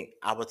 Me,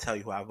 I will tell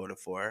you who I voted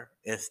for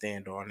and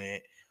stand on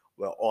it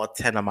with all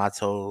 10 of my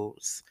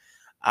toes.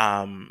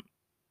 Um,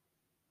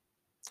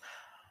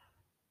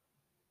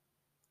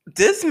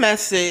 this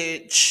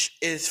message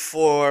is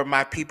for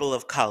my people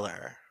of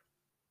color.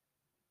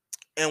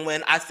 And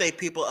when I say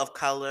people of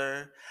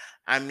color,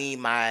 I mean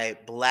my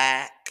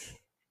black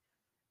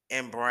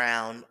and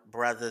brown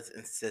brothers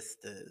and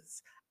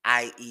sisters,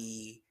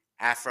 i.e.,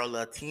 Afro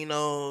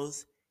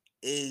Latinos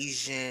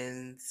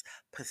Asians,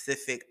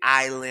 Pacific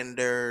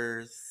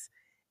Islanders.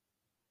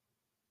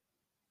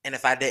 And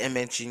if I didn't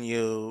mention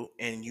you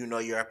and you know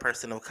you're a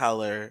person of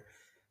color,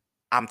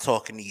 I'm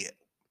talking to you.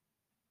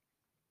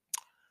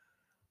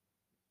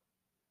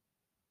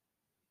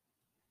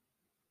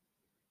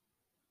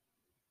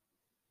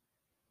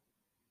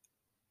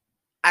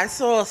 I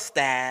saw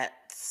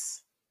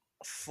stats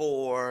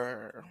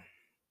for,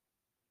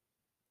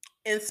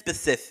 in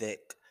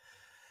specific,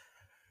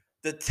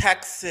 the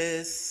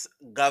Texas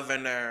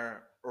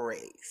governor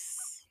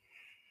race.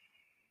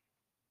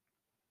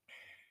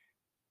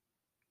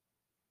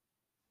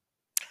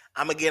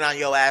 I'm gonna get on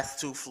your ass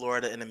to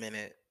Florida in a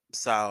minute.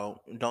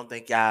 So don't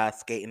think y'all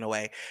skating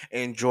away.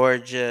 In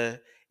Georgia,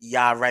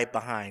 y'all right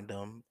behind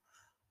them.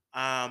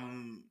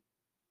 Um,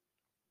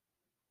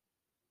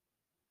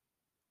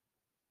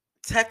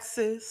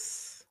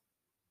 Texas.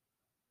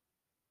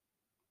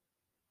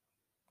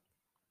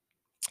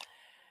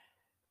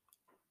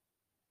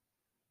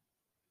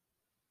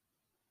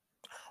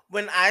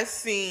 When I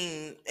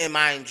seen, and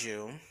mind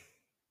you,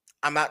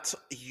 I'm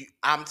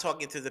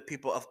talking to the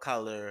people of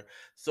color.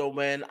 So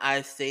when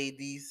I say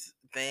these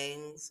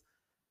things,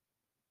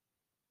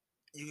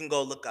 you can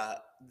go look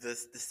up the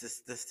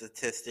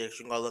statistics.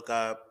 You can go look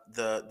up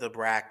the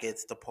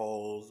brackets, the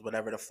polls,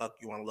 whatever the fuck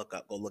you want to look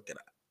up. Go look it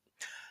up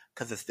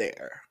because it's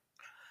there.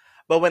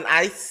 But when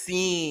I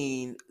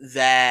seen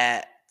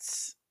that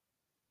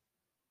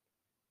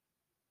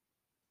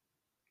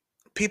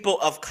people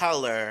of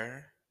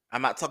color,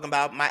 I'm not talking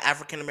about my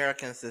African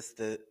American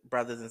sister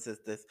brothers and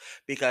sisters,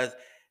 because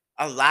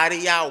a lot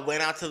of y'all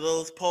went out to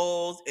those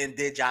polls and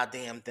did y'all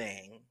damn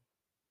thing.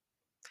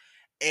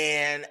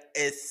 And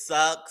it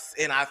sucks,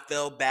 and I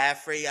feel bad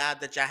for y'all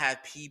that y'all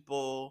have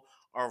people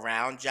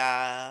around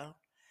y'all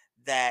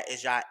that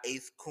is y'all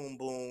ace coon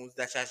booms,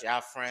 that's just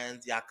y'all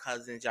friends, y'all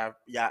cousins, y'all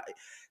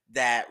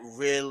that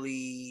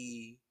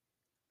really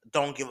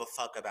don't give a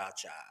fuck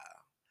about y'all.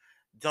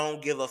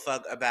 Don't give a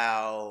fuck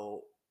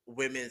about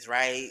women's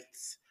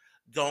rights.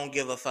 Don't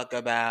give a fuck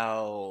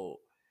about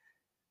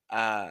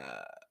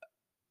uh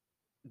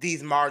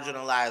these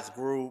marginalized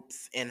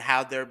groups and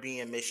how they're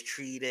being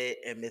mistreated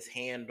and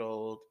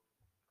mishandled.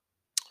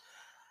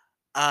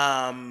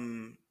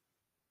 Um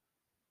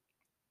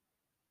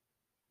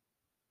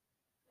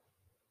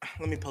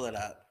let me pull it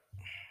up.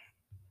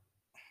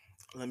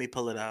 Let me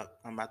pull it up.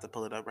 I'm about to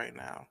pull it up right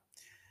now.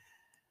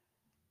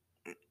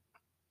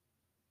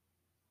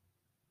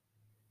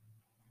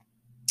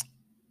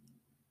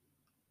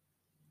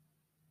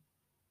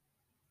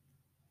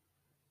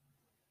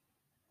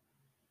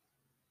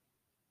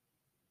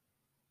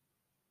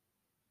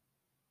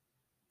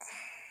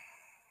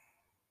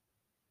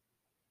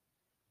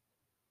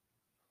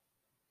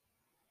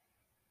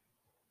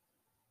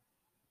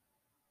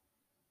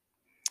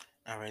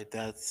 All right,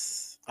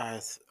 that's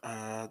us.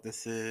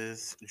 This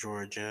is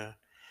Georgia.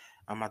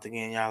 I'm about to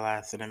get in y'all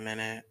last in a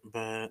minute,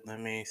 but let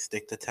me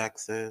stick to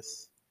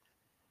Texas.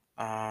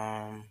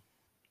 Um,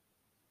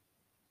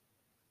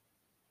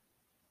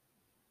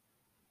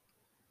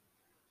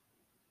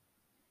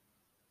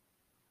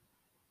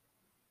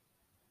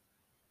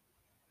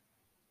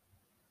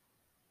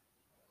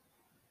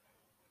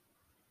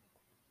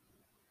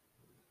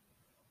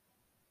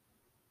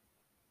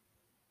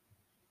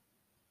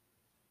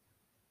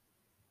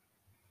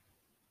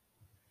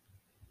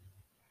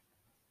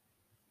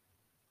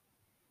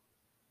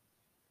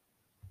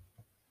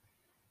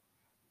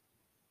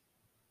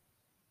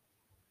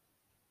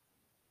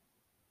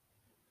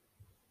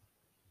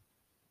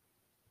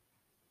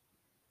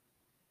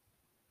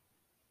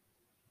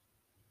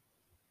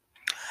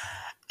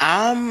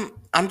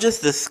 I'm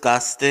just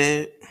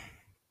disgusted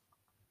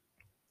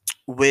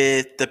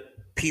with the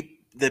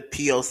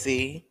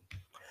POC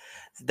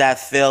that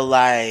feel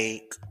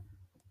like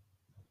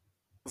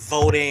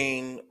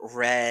voting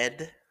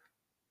red.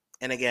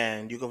 And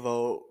again, you can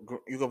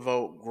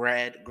vote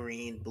red,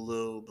 green,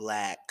 blue,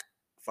 black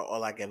for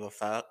all I give a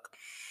fuck.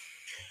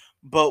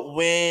 But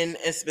when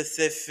in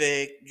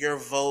specific you're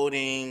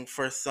voting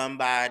for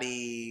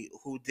somebody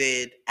who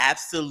did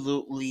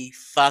absolutely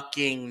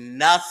fucking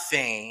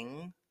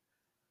nothing,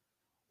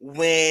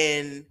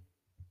 when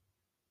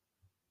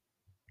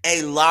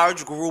a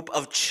large group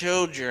of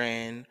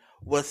children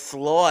was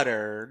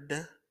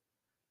slaughtered,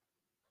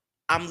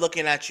 I'm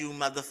looking at you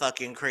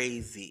motherfucking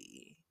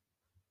crazy.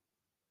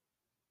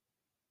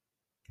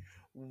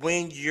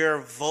 When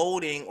you're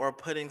voting or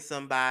putting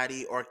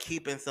somebody or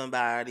keeping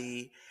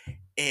somebody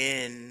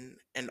in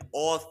an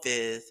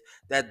office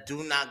that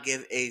do not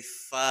give a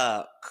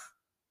fuck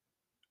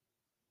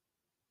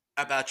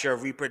about your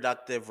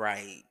reproductive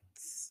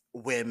rights,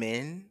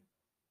 women,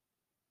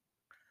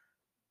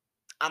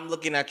 I'm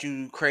looking at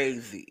you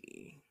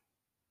crazy.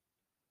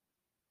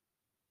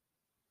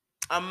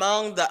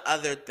 Among the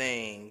other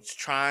things,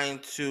 trying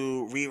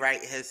to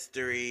rewrite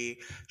history,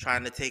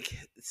 trying to take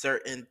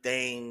certain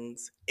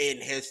things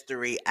in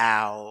history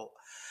out.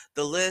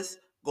 The list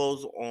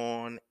goes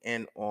on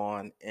and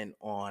on and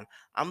on.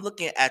 I'm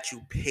looking at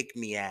you pick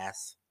me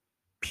ass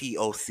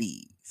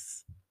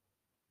POCs.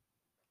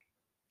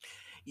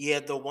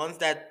 Yeah, the ones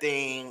that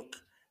think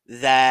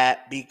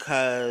that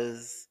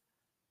because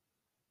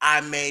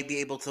I may be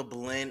able to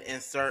blend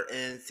in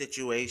certain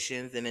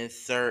situations and in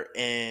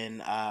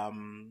certain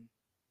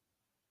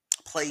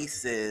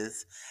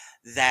places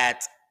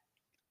that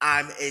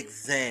I'm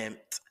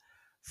exempt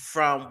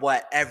from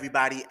what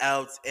everybody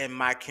else in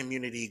my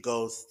community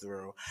goes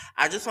through.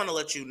 I just want to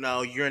let you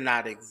know you're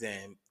not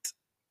exempt.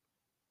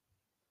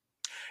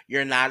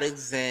 You're not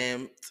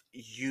exempt.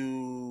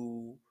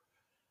 You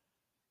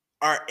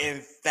are,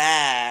 in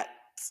fact,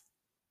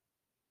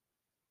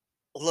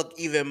 look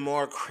even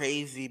more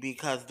crazy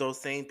because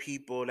those same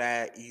people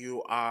that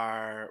you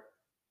are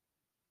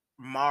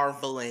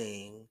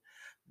marveling,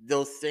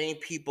 those same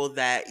people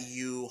that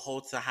you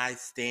hold to high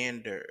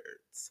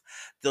standards,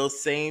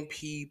 those same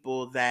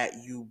people that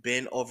you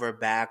bend over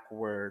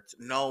backwards,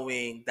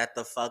 knowing that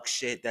the fuck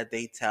shit that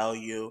they tell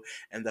you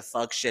and the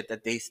fuck shit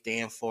that they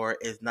stand for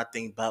is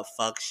nothing but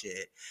fuck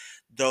shit.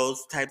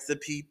 Those types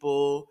of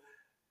people,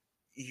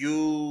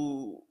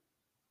 you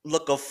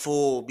look a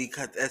fool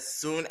because as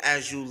soon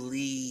as you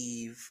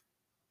leave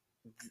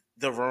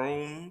the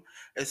room,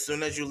 as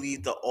soon as you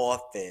leave the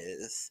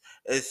office,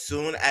 as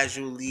soon as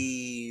you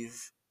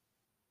leave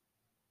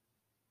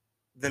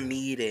the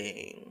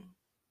meeting,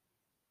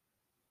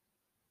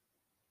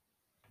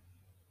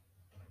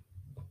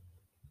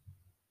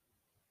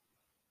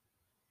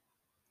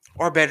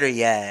 or better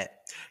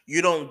yet,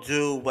 you don't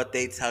do what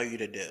they tell you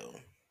to do,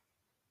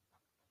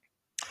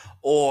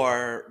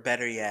 or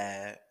better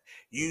yet,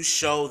 you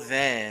show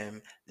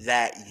them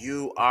that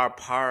you are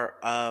part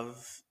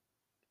of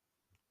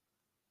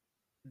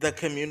the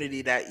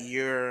community that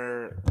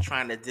you're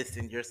trying to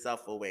distance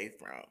yourself away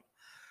from.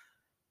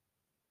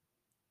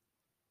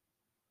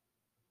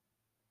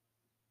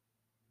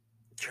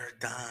 You're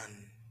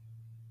done.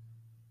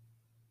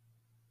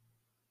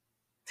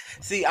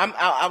 See,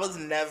 I was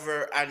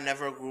never I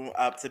never grew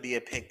up to be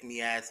a pick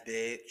me ass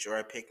bitch or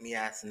a pick me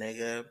ass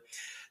nigga.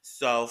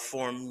 So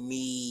for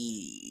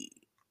me,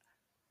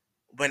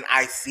 when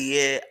I see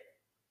it,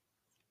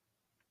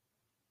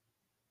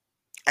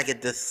 I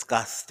get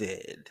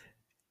disgusted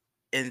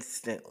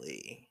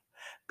instantly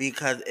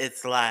because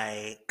it's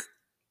like,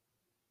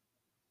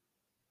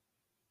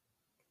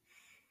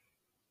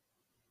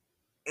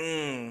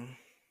 mm,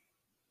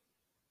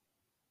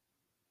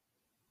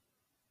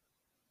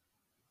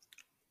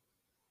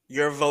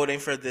 you're voting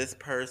for this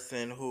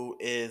person who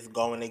is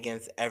going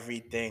against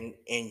everything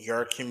in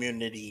your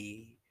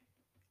community.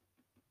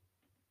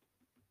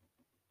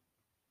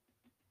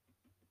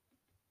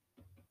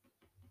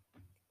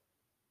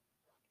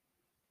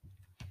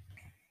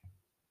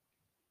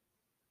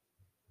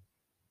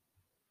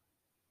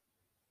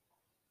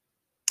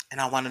 And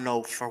I want to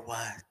know for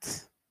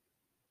what?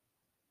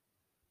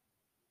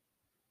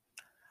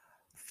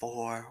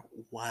 For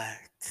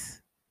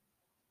what?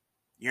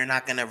 You're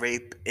not gonna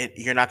rape it.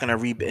 You're not gonna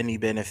reap any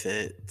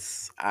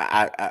benefits.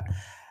 I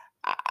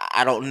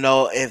don't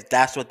know if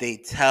that's what they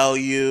tell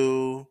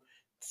you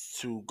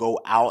to go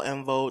out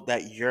and vote.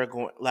 That you're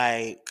going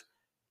like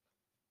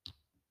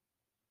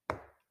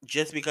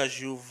just because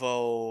you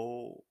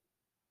vote.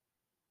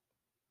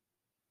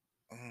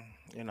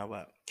 You know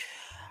what?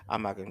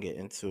 I'm not gonna get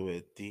into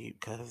it deep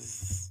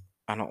because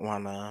I don't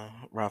want to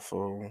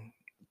ruffle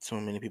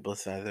too many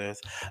people's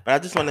feathers. But I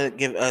just want to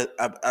give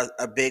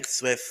a big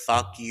swift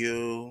fuck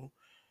you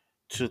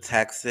to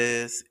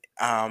Texas.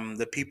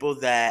 The people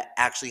that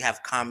actually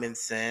have common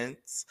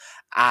sense,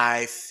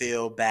 I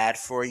feel bad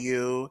for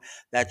you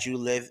that you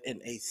live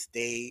in a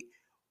state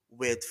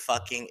with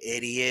fucking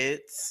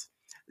idiots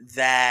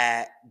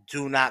that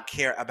do not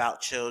care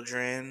about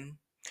children,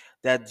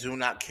 that do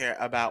not care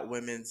about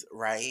women's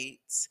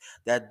rights,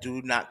 that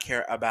do not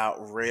care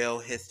about real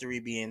history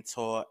being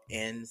taught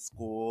in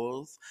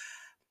schools.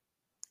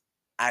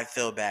 I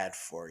feel bad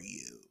for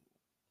you.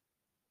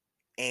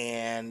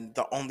 And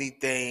the only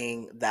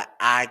thing that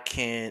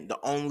the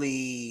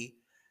only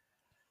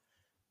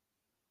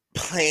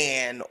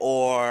plan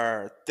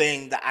or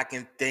thing that I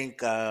can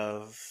think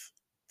of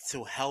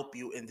to help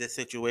you in this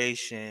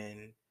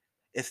situation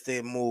is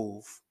to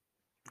move.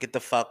 Get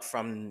the fuck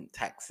from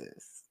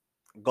Texas.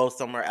 Go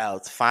somewhere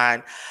else.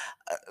 Find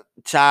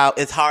child.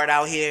 It's hard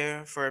out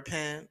here for a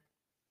pimp,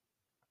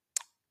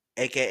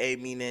 aka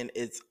meaning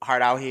it's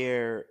hard out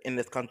here in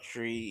this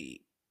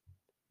country.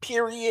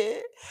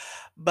 Period.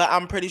 But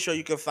I'm pretty sure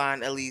you can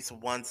find at least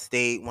one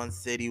state, one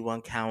city,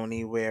 one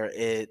county where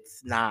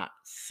it's not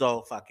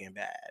so fucking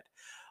bad.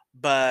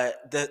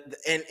 But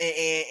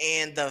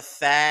and the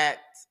fact,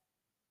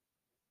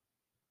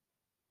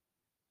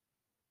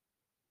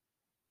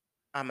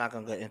 I'm not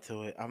gonna get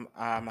into it. I'm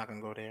not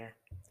gonna go there.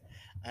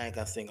 I ain't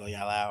gonna single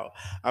y'all out.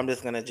 I'm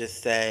just gonna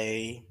just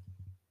say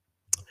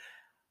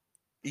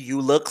you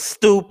look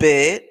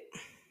stupid.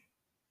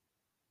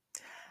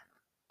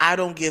 I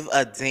don't give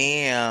a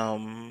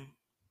damn.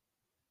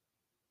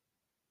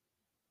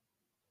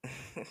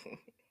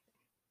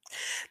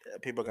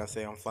 People gonna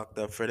say I'm fucked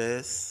up for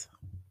this,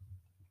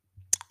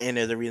 and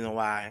there's a reason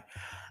why.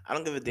 I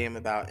don't give a damn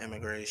about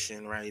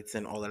immigration rights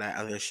and all of that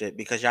other shit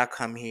because y'all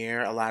come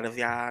here, a lot of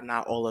y'all,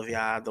 not all of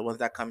y'all, the ones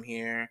that come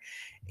here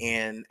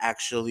and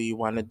actually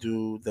want to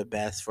do the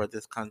best for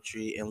this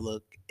country and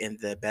look in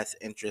the best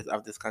interest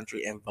of this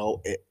country and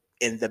vote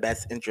in the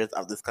best interest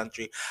of this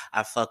country.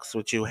 I fucks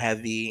with you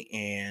heavy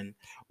and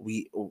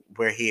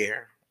we're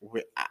here.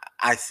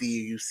 I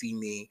see you, you see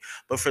me.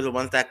 But for the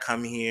ones that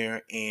come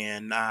here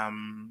and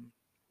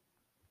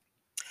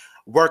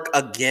work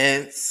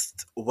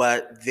against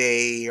what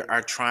they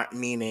are trying,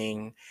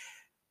 meaning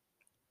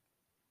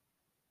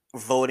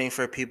voting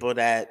for people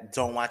that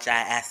don't want your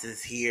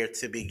asses here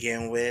to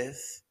begin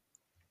with.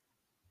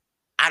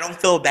 I don't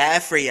feel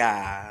bad for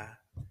y'all.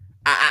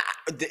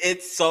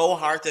 It's so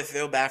hard to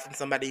feel bad from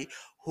somebody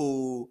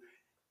who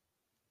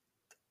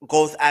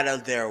goes out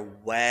of their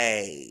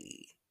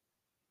way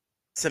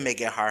to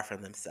make it hard for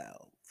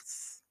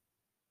themselves.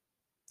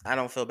 I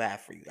don't feel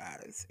bad for you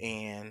guys,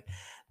 and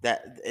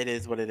that it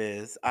is what it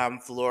is.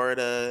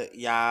 Florida,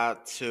 y'all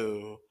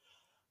too.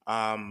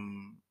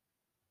 Um,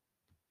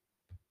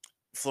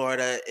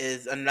 Florida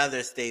is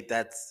another state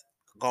that's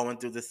going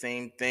through the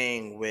same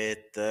thing with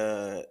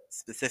the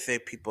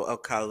specific people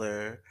of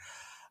color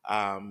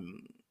um,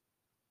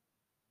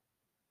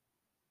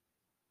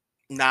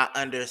 not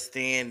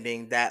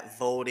understanding that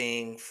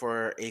voting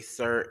for a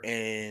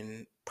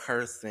certain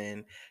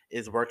person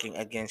is working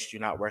against you,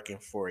 not working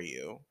for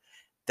you.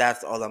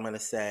 That's all I'm gonna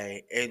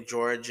say. In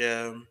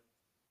Georgia,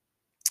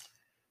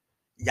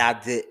 y'all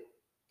did,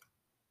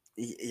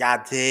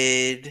 y'all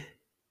did.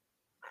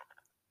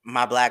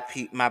 My black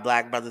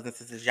brothers and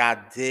sisters, y'all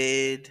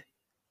did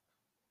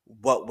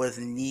what was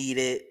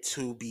needed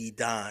to be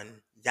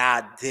done.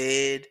 Y'all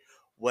did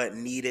what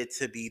needed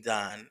to be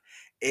done.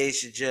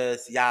 It's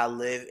just y'all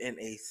live in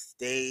a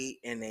state,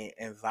 in an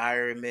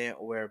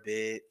environment where,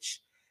 bitch,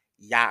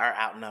 y'all are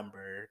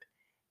outnumbered.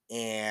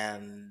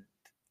 And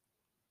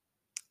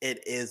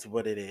it is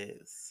what it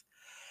is.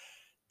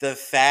 The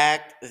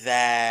fact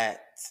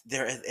that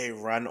there is a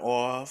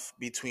runoff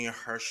between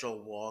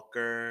Herschel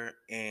Walker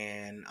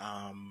and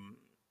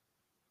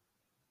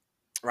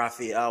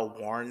Raphael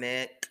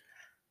Warnock,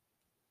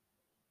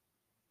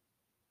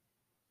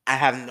 I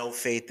have no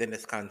faith in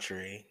this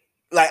country.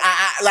 Like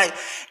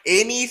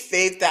any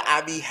faith that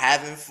I be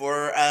having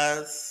for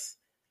us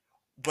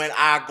when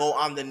I go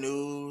on the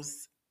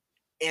news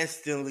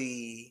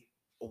instantly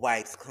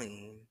wipes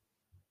clean.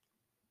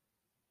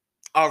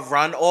 A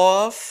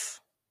runoff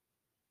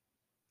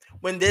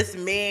when this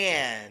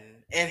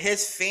man and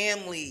his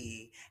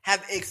family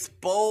have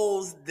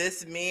exposed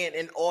this man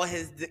and all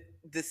his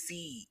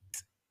deceit,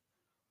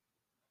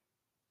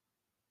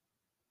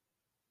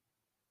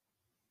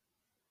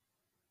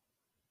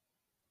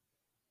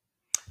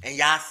 and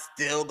y'all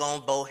still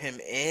gonna vote him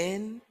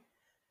in?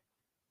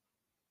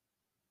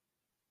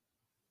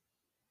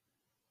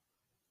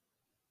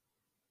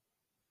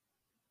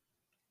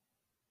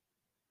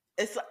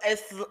 It's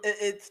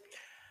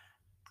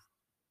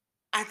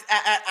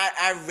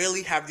I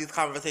really have these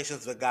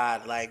conversations with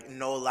God. Like,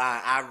 no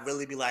lie. I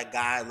really be like,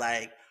 God,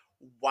 like,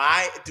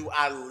 why do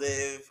I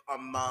live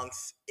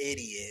amongst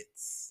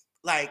idiots?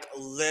 Like,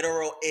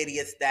 literal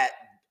idiots that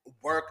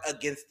work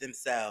against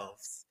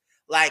themselves.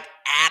 Like,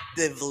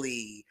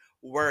 actively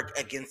work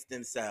against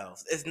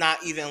themselves. It's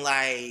not even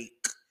like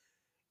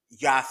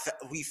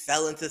we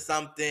fell into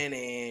something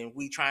and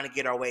we trying to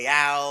get our way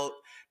out.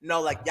 No,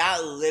 like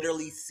y'all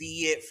literally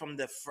see it from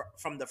the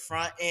from the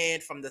front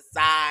end, from the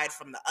side,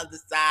 from the other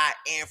side,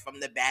 and from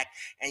the back,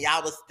 and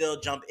y'all will still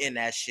jump in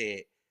that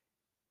shit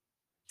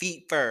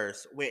feet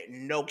first with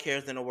no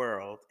cares in the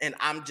world. And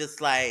I'm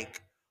just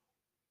like,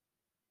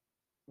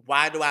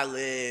 why do I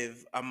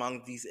live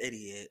among these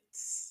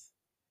idiots?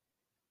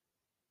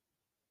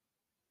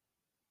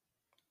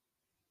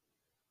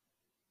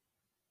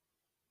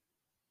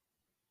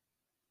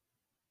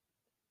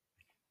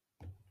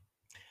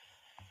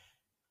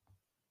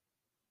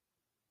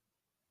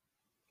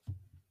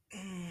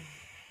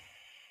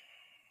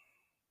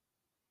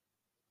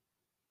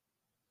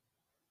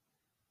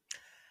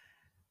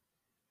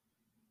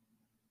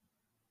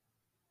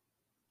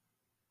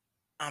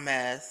 A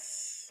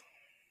mess.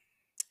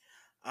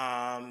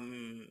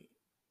 Um,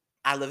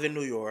 I live in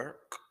New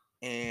York,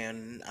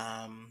 and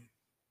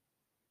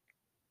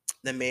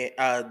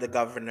the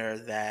governor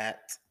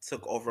that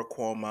took over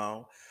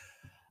Cuomo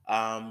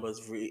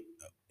was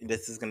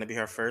this is going to be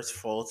her first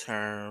full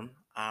term.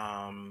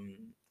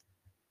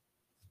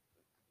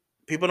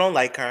 People don't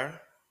like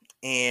her,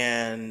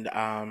 and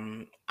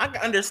I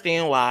can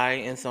understand why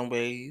in some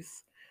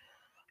ways.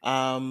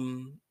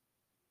 Um,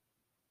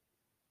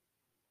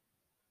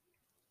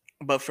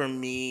 but for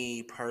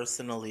me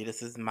personally,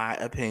 this is my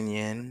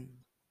opinion.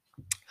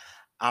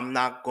 I'm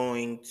not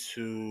going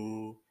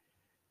to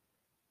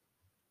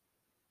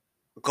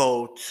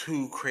go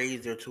too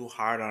crazy or too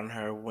hard on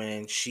her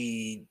when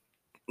she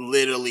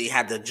literally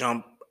had to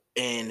jump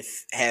in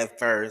head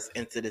first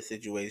into the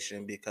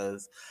situation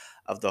because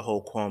of the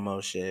whole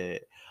Cuomo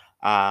shit.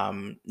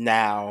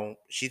 Now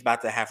she's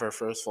about to have her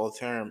first full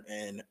term,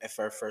 and if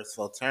her first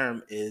full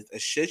term is a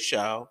shit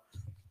show,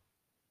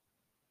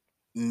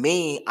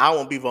 Me, I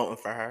won't be voting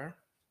for her.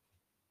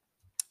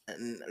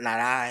 Not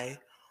I.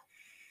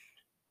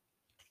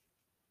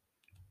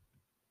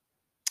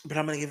 But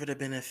I'm gonna give her the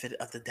benefit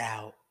of the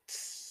doubt.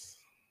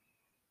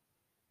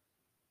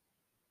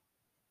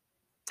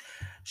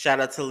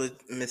 Shout out to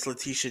Miss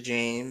Letitia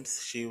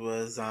James. She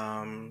was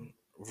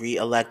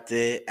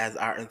re-elected as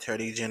our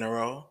Attorney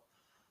General.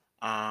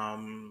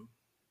 Um,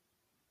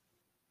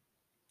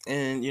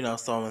 and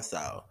so and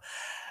so.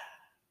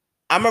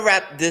 I'm gonna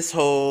wrap this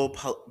whole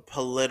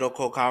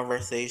political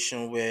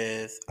conversation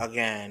with,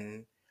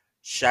 again,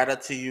 shout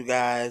out to you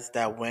guys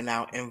that went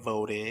out and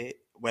voted.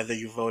 Whether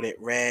you voted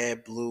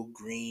red, blue,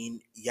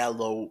 green,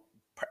 yellow,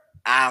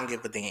 I don't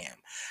give a damn.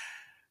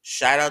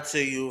 Shout out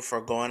to you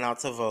for going out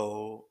to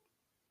vote,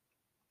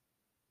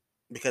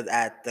 because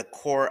at the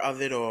core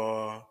of it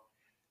all,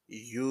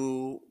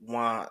 you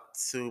want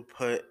to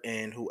put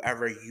in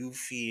whoever you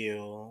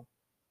feel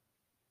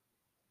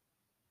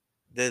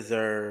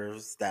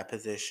deserves that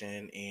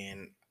position,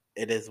 and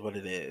it is what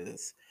it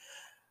is.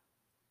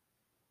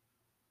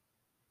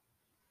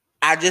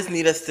 I just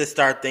need us to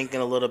start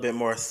thinking a little bit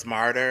more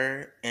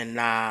smarter and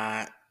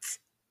not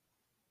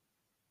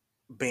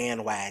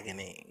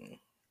bandwagoning.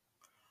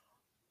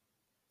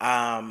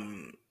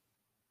 Um,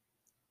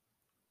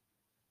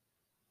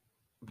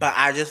 but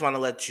I just want to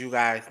let you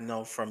guys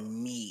know,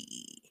 from me,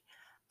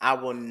 I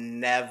will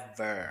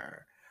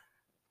never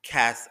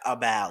cast a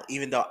ballot,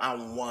 even though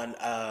I'm one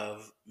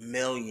of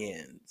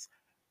millions.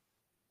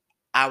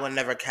 I will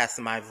never cast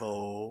my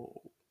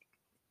vote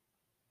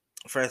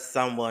for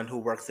someone who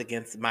works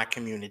against my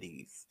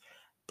communities,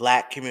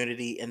 Black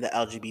community and the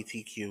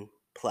LGBTQ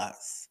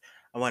plus.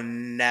 I will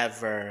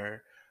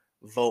never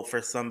vote for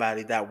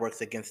somebody that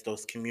works against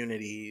those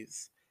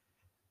communities.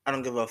 I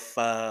don't give a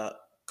fuck.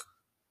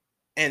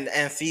 And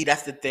see,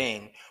 that's the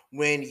thing.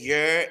 When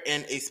you're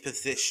in a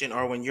position,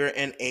 or when you're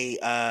in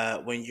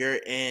a when you're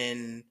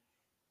in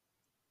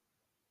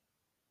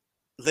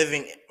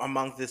living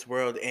amongst this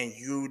world, and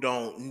you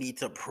don't need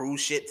to prove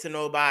shit to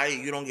nobody,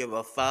 you don't give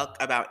a fuck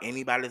about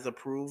anybody's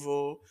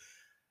approval,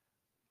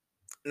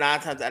 9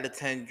 times out of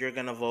 10 you're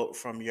gonna vote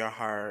from your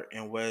heart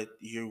and what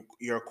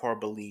your core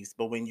beliefs.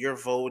 But when you're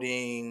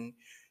voting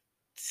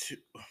to,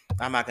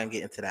 I'm not gonna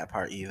get into that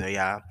part either,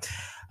 y'all.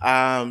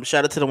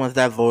 Shout out to the ones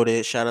that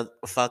voted. Shout out,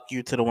 fuck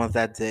you to the ones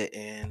that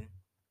didn't.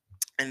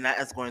 And that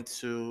is going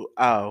to,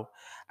 I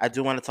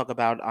do want to talk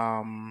about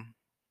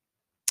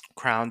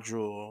Crown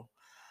Jewel.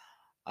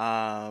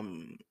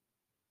 um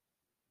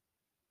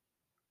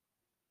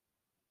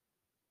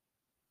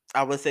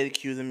I would say to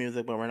cue the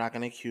music, but we're not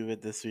gonna cue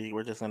it this week.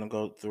 We're just gonna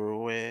go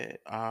through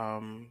it.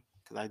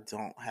 Because I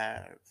don't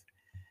have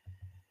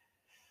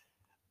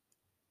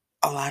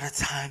a lot of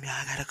time, y'all.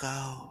 I gotta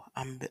go.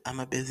 I'm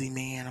a busy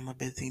man. I'm a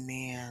busy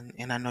man,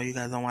 and I know you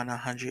guys don't want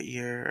 100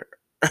 year.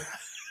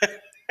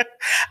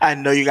 I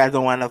know you guys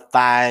don't want a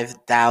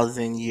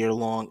 5,000 year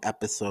long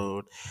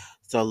episode.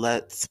 So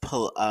let's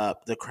pull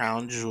up the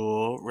Crown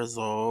Jewel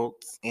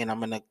results, and I'm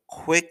gonna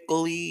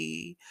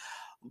quickly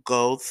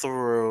go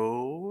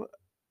through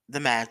the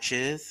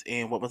matches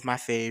and what was my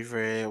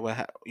favorite.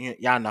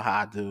 Y'all know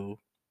how I do.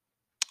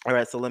 All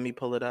right, so let me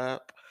pull it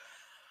up.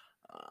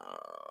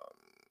 Um,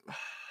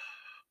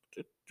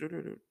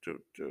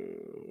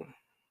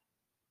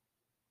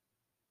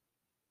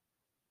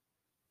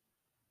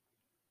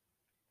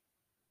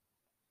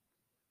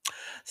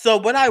 So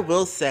what I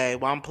will say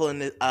while I'm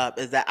pulling it up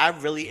is that I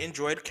really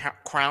enjoyed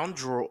Crown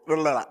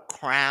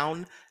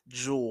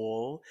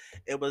Jewel.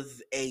 It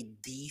was a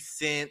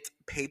decent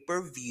pay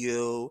per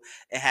view.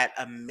 It had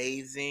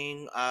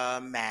amazing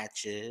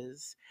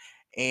matches,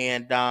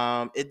 and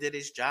it did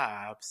its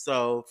job.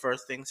 So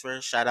first things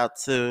first, shout out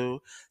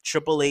to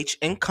Triple H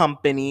and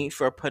company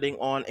for putting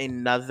on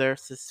another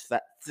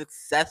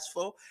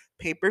successful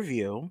pay per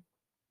view.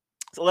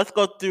 So let's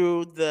go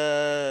through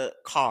the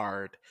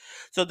card.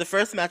 So the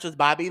first match was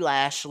Bobby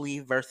Lashley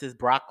versus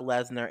Brock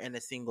Lesnar in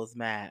a singles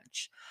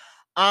match.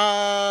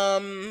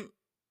 Um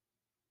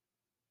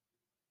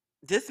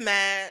this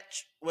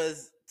match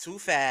was too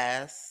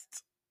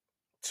fast,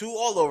 too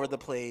all over the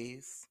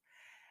place,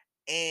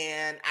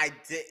 and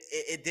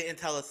it didn't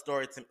tell a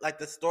story to me. Like,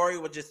 the story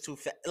was just too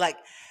fast. Like,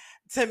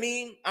 to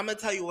me, I'm gonna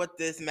tell you what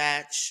this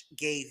match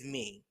gave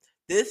me.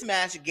 This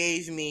match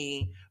gave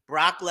me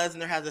Brock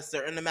Lesnar has a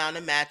certain amount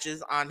of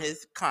matches on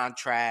his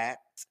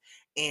contract,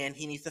 and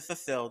he needs to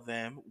fulfill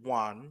them.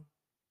 One.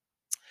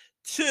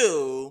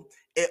 Two,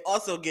 it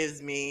also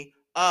gives me,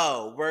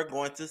 oh, we're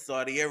going to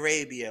Saudi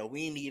Arabia.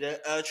 We need an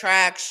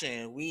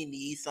attraction. We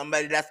need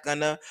somebody that's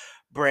gonna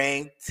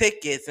bring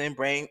tickets and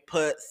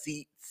put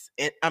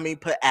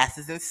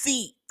asses in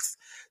seats.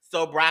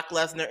 So Brock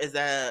Lesnar is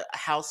a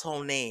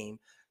household name.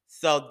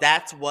 So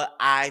that's what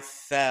I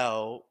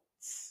felt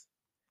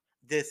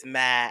this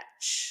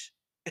match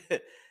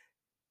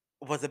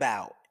was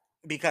about.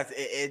 Because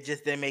it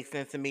just didn't make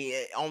sense to me.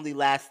 It only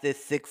lasted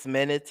 6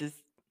 minutes.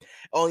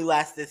 Only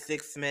lasted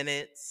 6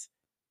 minutes.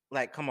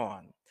 Like, come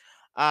on.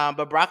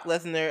 But Brock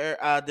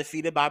Lesnar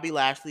defeated Bobby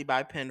Lashley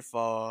by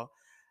pinfall.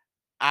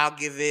 I'll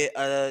give it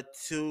a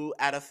 2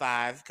 out of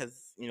 5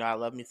 because I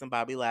love me some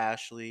Bobby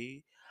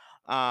Lashley.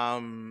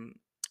 Um,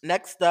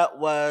 Next up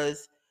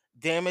was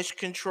Damage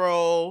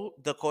Control,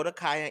 Dakota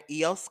Kai and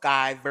Io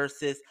Sky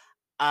versus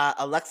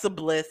Alexa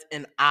Bliss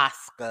and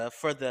Asuka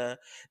for the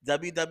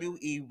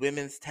WWE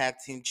Women's Tag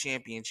Team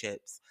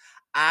Championships.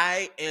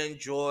 I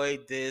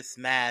enjoyed this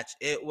match.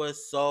 It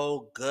was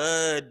so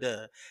good.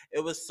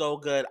 It was so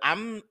good.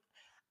 I'm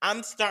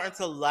starting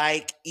to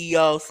like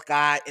Io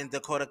Sky and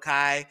Dakota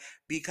Kai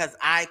because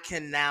I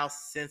can now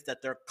sense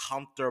that they're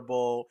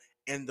comfortable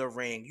in the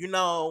ring.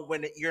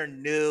 When you're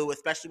new,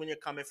 especially when you're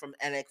coming from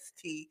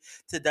NXT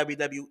to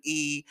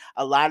WWE,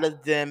 a lot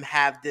of them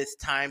have this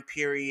time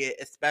period,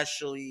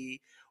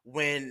 especially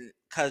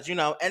because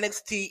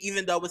NXT,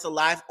 even though it's a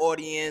live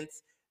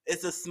audience,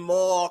 it's a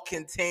small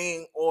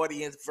contained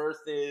audience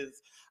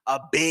versus a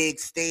big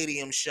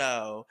stadium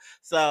show.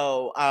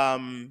 So,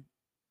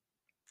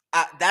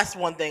 that's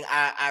one thing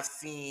I've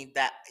seen,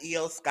 that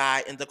Io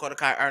Sky and Dakota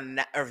Kai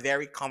are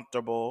very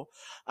comfortable.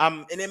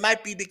 And it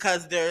might be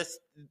because there's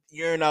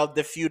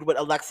the feud with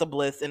Alexa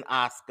Bliss and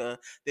Asuka.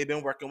 They've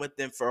been working with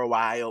them for a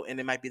while, and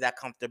it might be that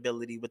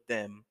comfortability with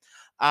them.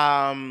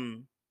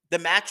 The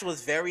match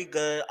was very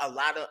good. A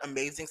lot of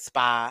amazing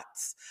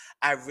spots.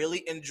 I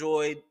really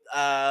enjoyed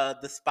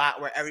the spot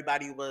where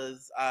everybody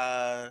was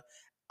on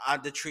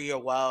the tree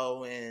or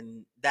well,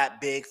 and that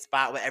big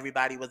spot where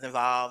everybody was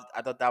involved.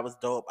 I thought that was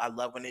dope. I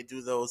love when they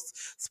do those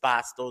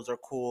spots. Those are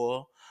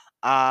cool.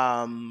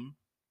 Um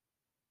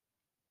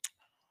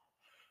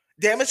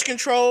Damage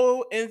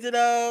Control ended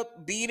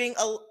up beating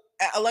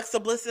Alexa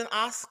Bliss and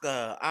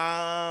Asuka.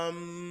 I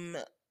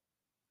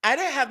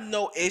didn't have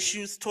no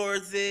issues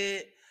towards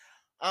it.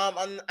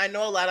 I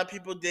know a lot of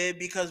people did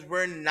because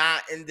we're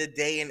not in the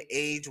day and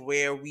age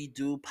where we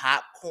do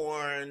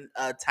popcorn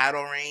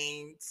title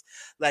reigns.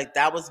 Like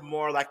that was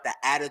more like the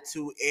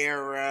Attitude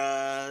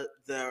Era,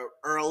 the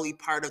early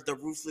part of the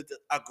Ruthless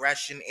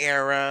Aggression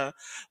era.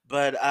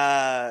 But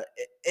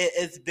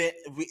it's been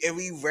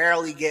we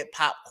rarely get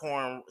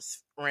popcorn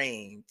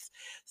reigns,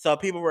 so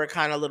people were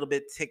kind of a little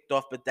bit ticked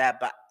off with that.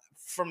 But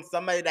from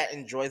somebody that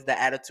enjoys the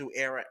Attitude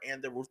Era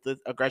and the Ruthless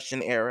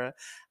Aggression era,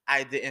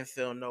 I didn't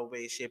feel no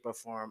way, shape, or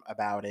form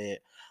about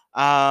it.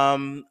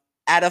 Out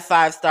of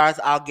 5 stars,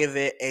 I'll give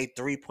it a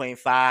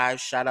 3.5.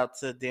 Shout out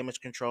to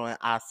Damage Control and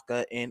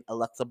Asuka and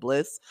Alexa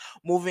Bliss.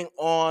 Moving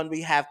on,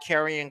 we have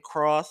Karrion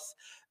Cross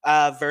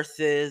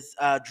versus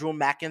Drew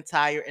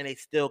McIntyre in a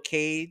steel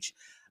cage.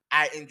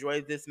 I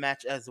enjoyed this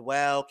match as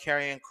well.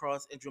 Karrion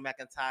Cross and Drew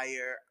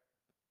McIntyre,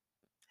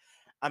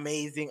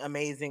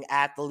 amazing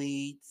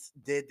athletes,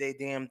 did their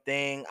damn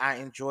thing. I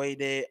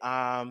enjoyed it.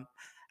 I'm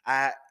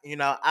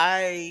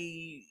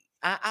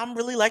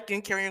really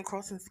liking Karrion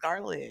Cross and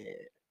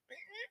Scarlett.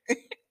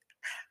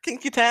 Can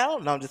you tell?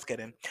 No, I'm just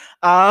kidding.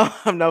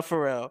 No,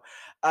 for real.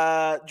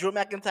 Drew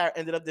McIntyre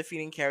ended up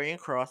defeating Karrion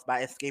Cross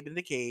by escaping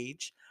the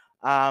cage.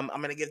 I'm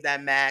gonna give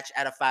that match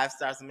out of 5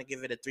 stars. I'm gonna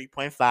give it a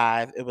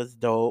 3.5. It was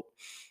dope.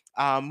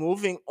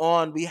 Moving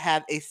on, we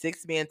have a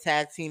 6-man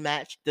tag team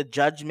match: The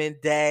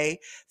Judgment Day,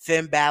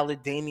 Finn Balor,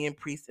 Damian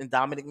Priest, and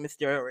Dominic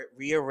Mysterio,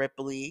 Rhea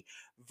Ripley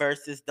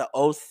versus the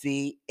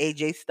OC,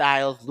 AJ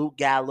Styles, Luke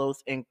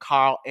Gallows, and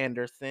Carl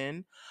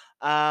Anderson.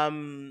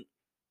 Um,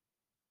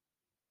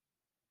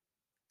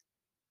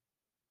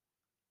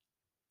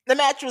 the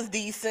match was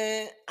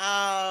decent.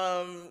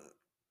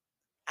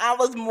 I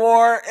was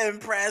more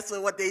impressed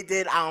with what they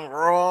did on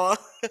Raw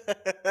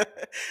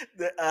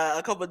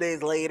a couple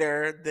days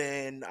later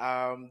than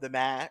the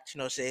match.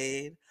 No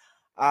shade.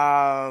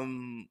 But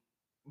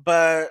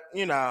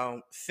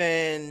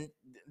Finn,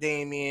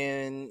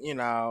 Damien,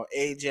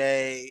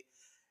 AJ,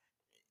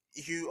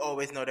 you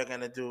always know they're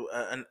gonna do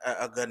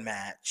a good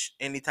match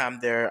anytime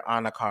they're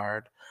on a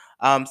card.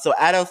 So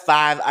out of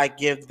 5, I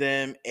give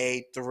them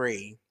a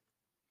 3.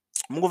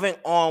 Moving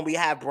on, we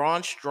have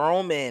Braun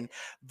Strowman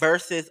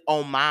versus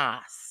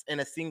Omos in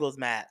a singles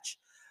match.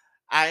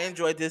 I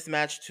enjoyed this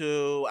match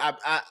too.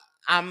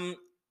 I'm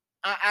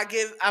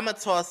I'm a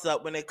toss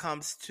up when it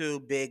comes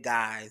to big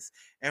guys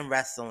in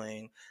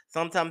wrestling.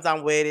 Sometimes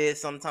I'm with it,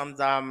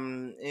 sometimes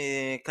I'm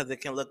because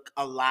it can look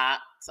a lot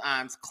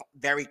times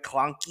very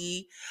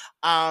clunky.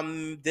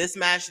 This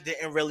match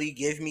didn't really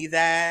give me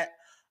that.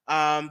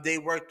 They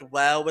worked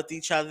well with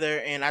each other,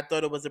 and I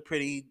thought it was a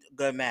pretty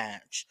good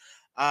match.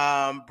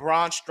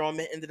 Braun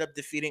Strowman ended up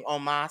defeating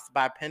Omos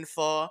by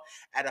pinfall.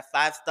 Out of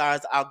 5 stars,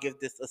 I'll give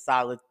this a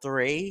solid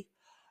 3.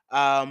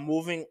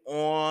 Moving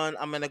on,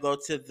 I'm gonna go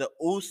to the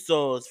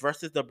Usos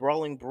versus the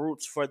Brawling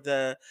Brutes for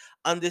the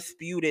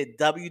undisputed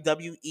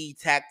WWE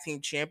Tag Team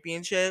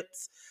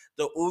Championships.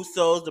 The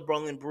Usos, the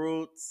Brawling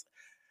Brutes.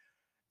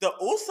 The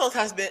Usos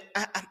has been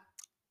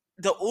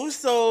the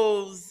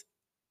Usos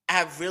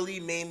have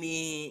really made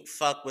me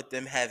fuck with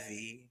them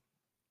heavy.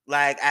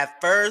 Like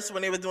at first,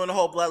 when they were doing the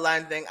whole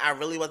bloodline thing, I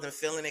really wasn't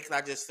feeling it because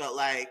I just felt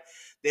like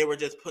they were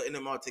just putting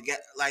them all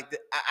together. Like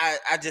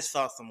I just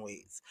felt some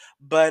ways.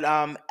 But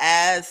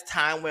as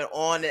time went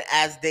on and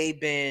as they've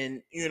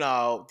been,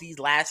 these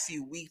last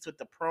few weeks with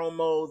the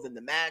promos and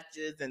the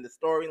matches and the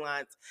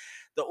storylines,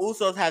 the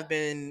Usos have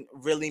been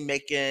really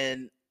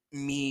making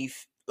me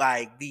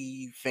like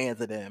be fans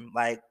of them.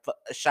 Like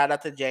shout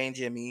out to Jay and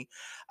Jimmy.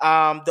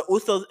 The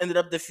Usos ended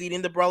up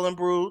defeating the Brawling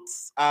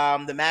Brutes.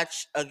 The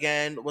match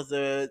again was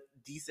a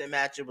decent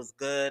match. It was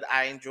good.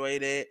 I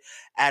enjoyed it.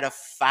 Out of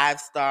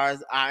 5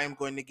 stars, I'm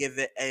going to give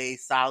it a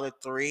solid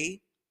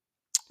 3.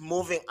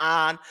 Moving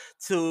on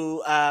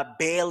to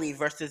Bailey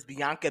versus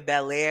Bianca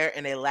Belair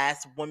in a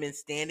last woman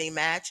standing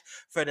match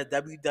for the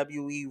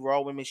WWE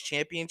Raw Women's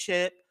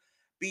Championship.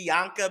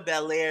 Bianca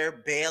Belair,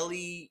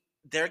 Bailey,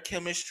 their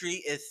chemistry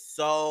is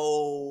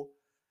so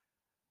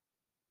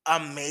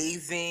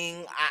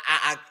amazing.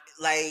 I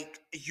like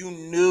you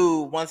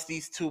knew once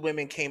these two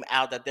women came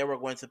out that they were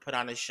going to put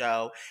on a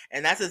show,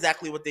 and that's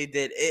exactly what they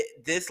did.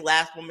 This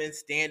last woman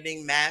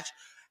standing match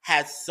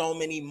had so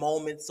many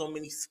moments, so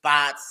many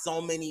spots,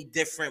 so many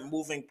different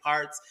moving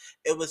parts.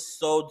 It was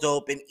so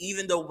dope, and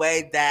even the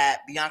way that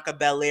Bianca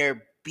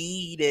Belair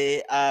beat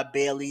it,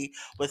 Bailey,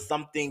 was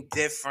something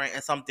different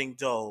and something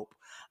dope.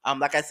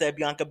 Like I said,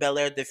 Bianca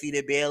Belair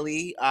defeated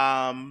Bailey.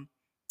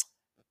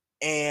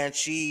 And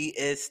she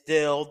is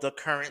still the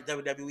current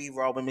WWE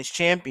Raw Women's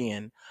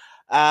Champion.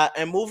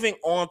 And moving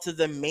on to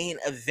the main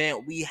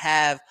event, we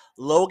have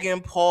Logan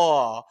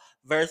Paul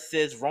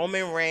versus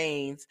Roman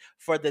Reigns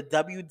for the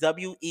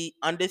WWE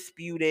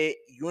Undisputed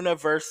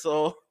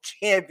Universal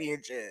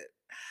Championship.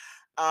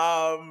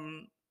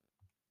 Um,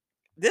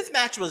 this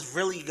match was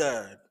really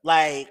good.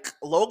 Like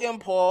Logan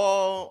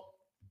Paul,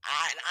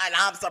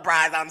 I'm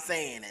surprised I'm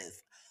saying this.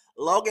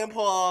 Logan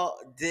Paul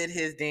did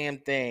his damn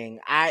thing.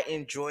 I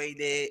enjoyed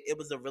it. It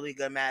was a really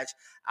good match.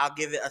 I'll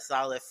give it a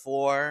solid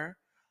 4.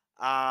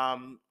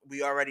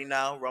 We already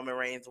know Roman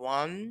Reigns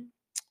won,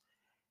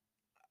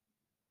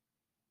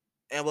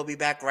 and we'll be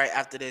back right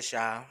after this,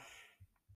 y'all.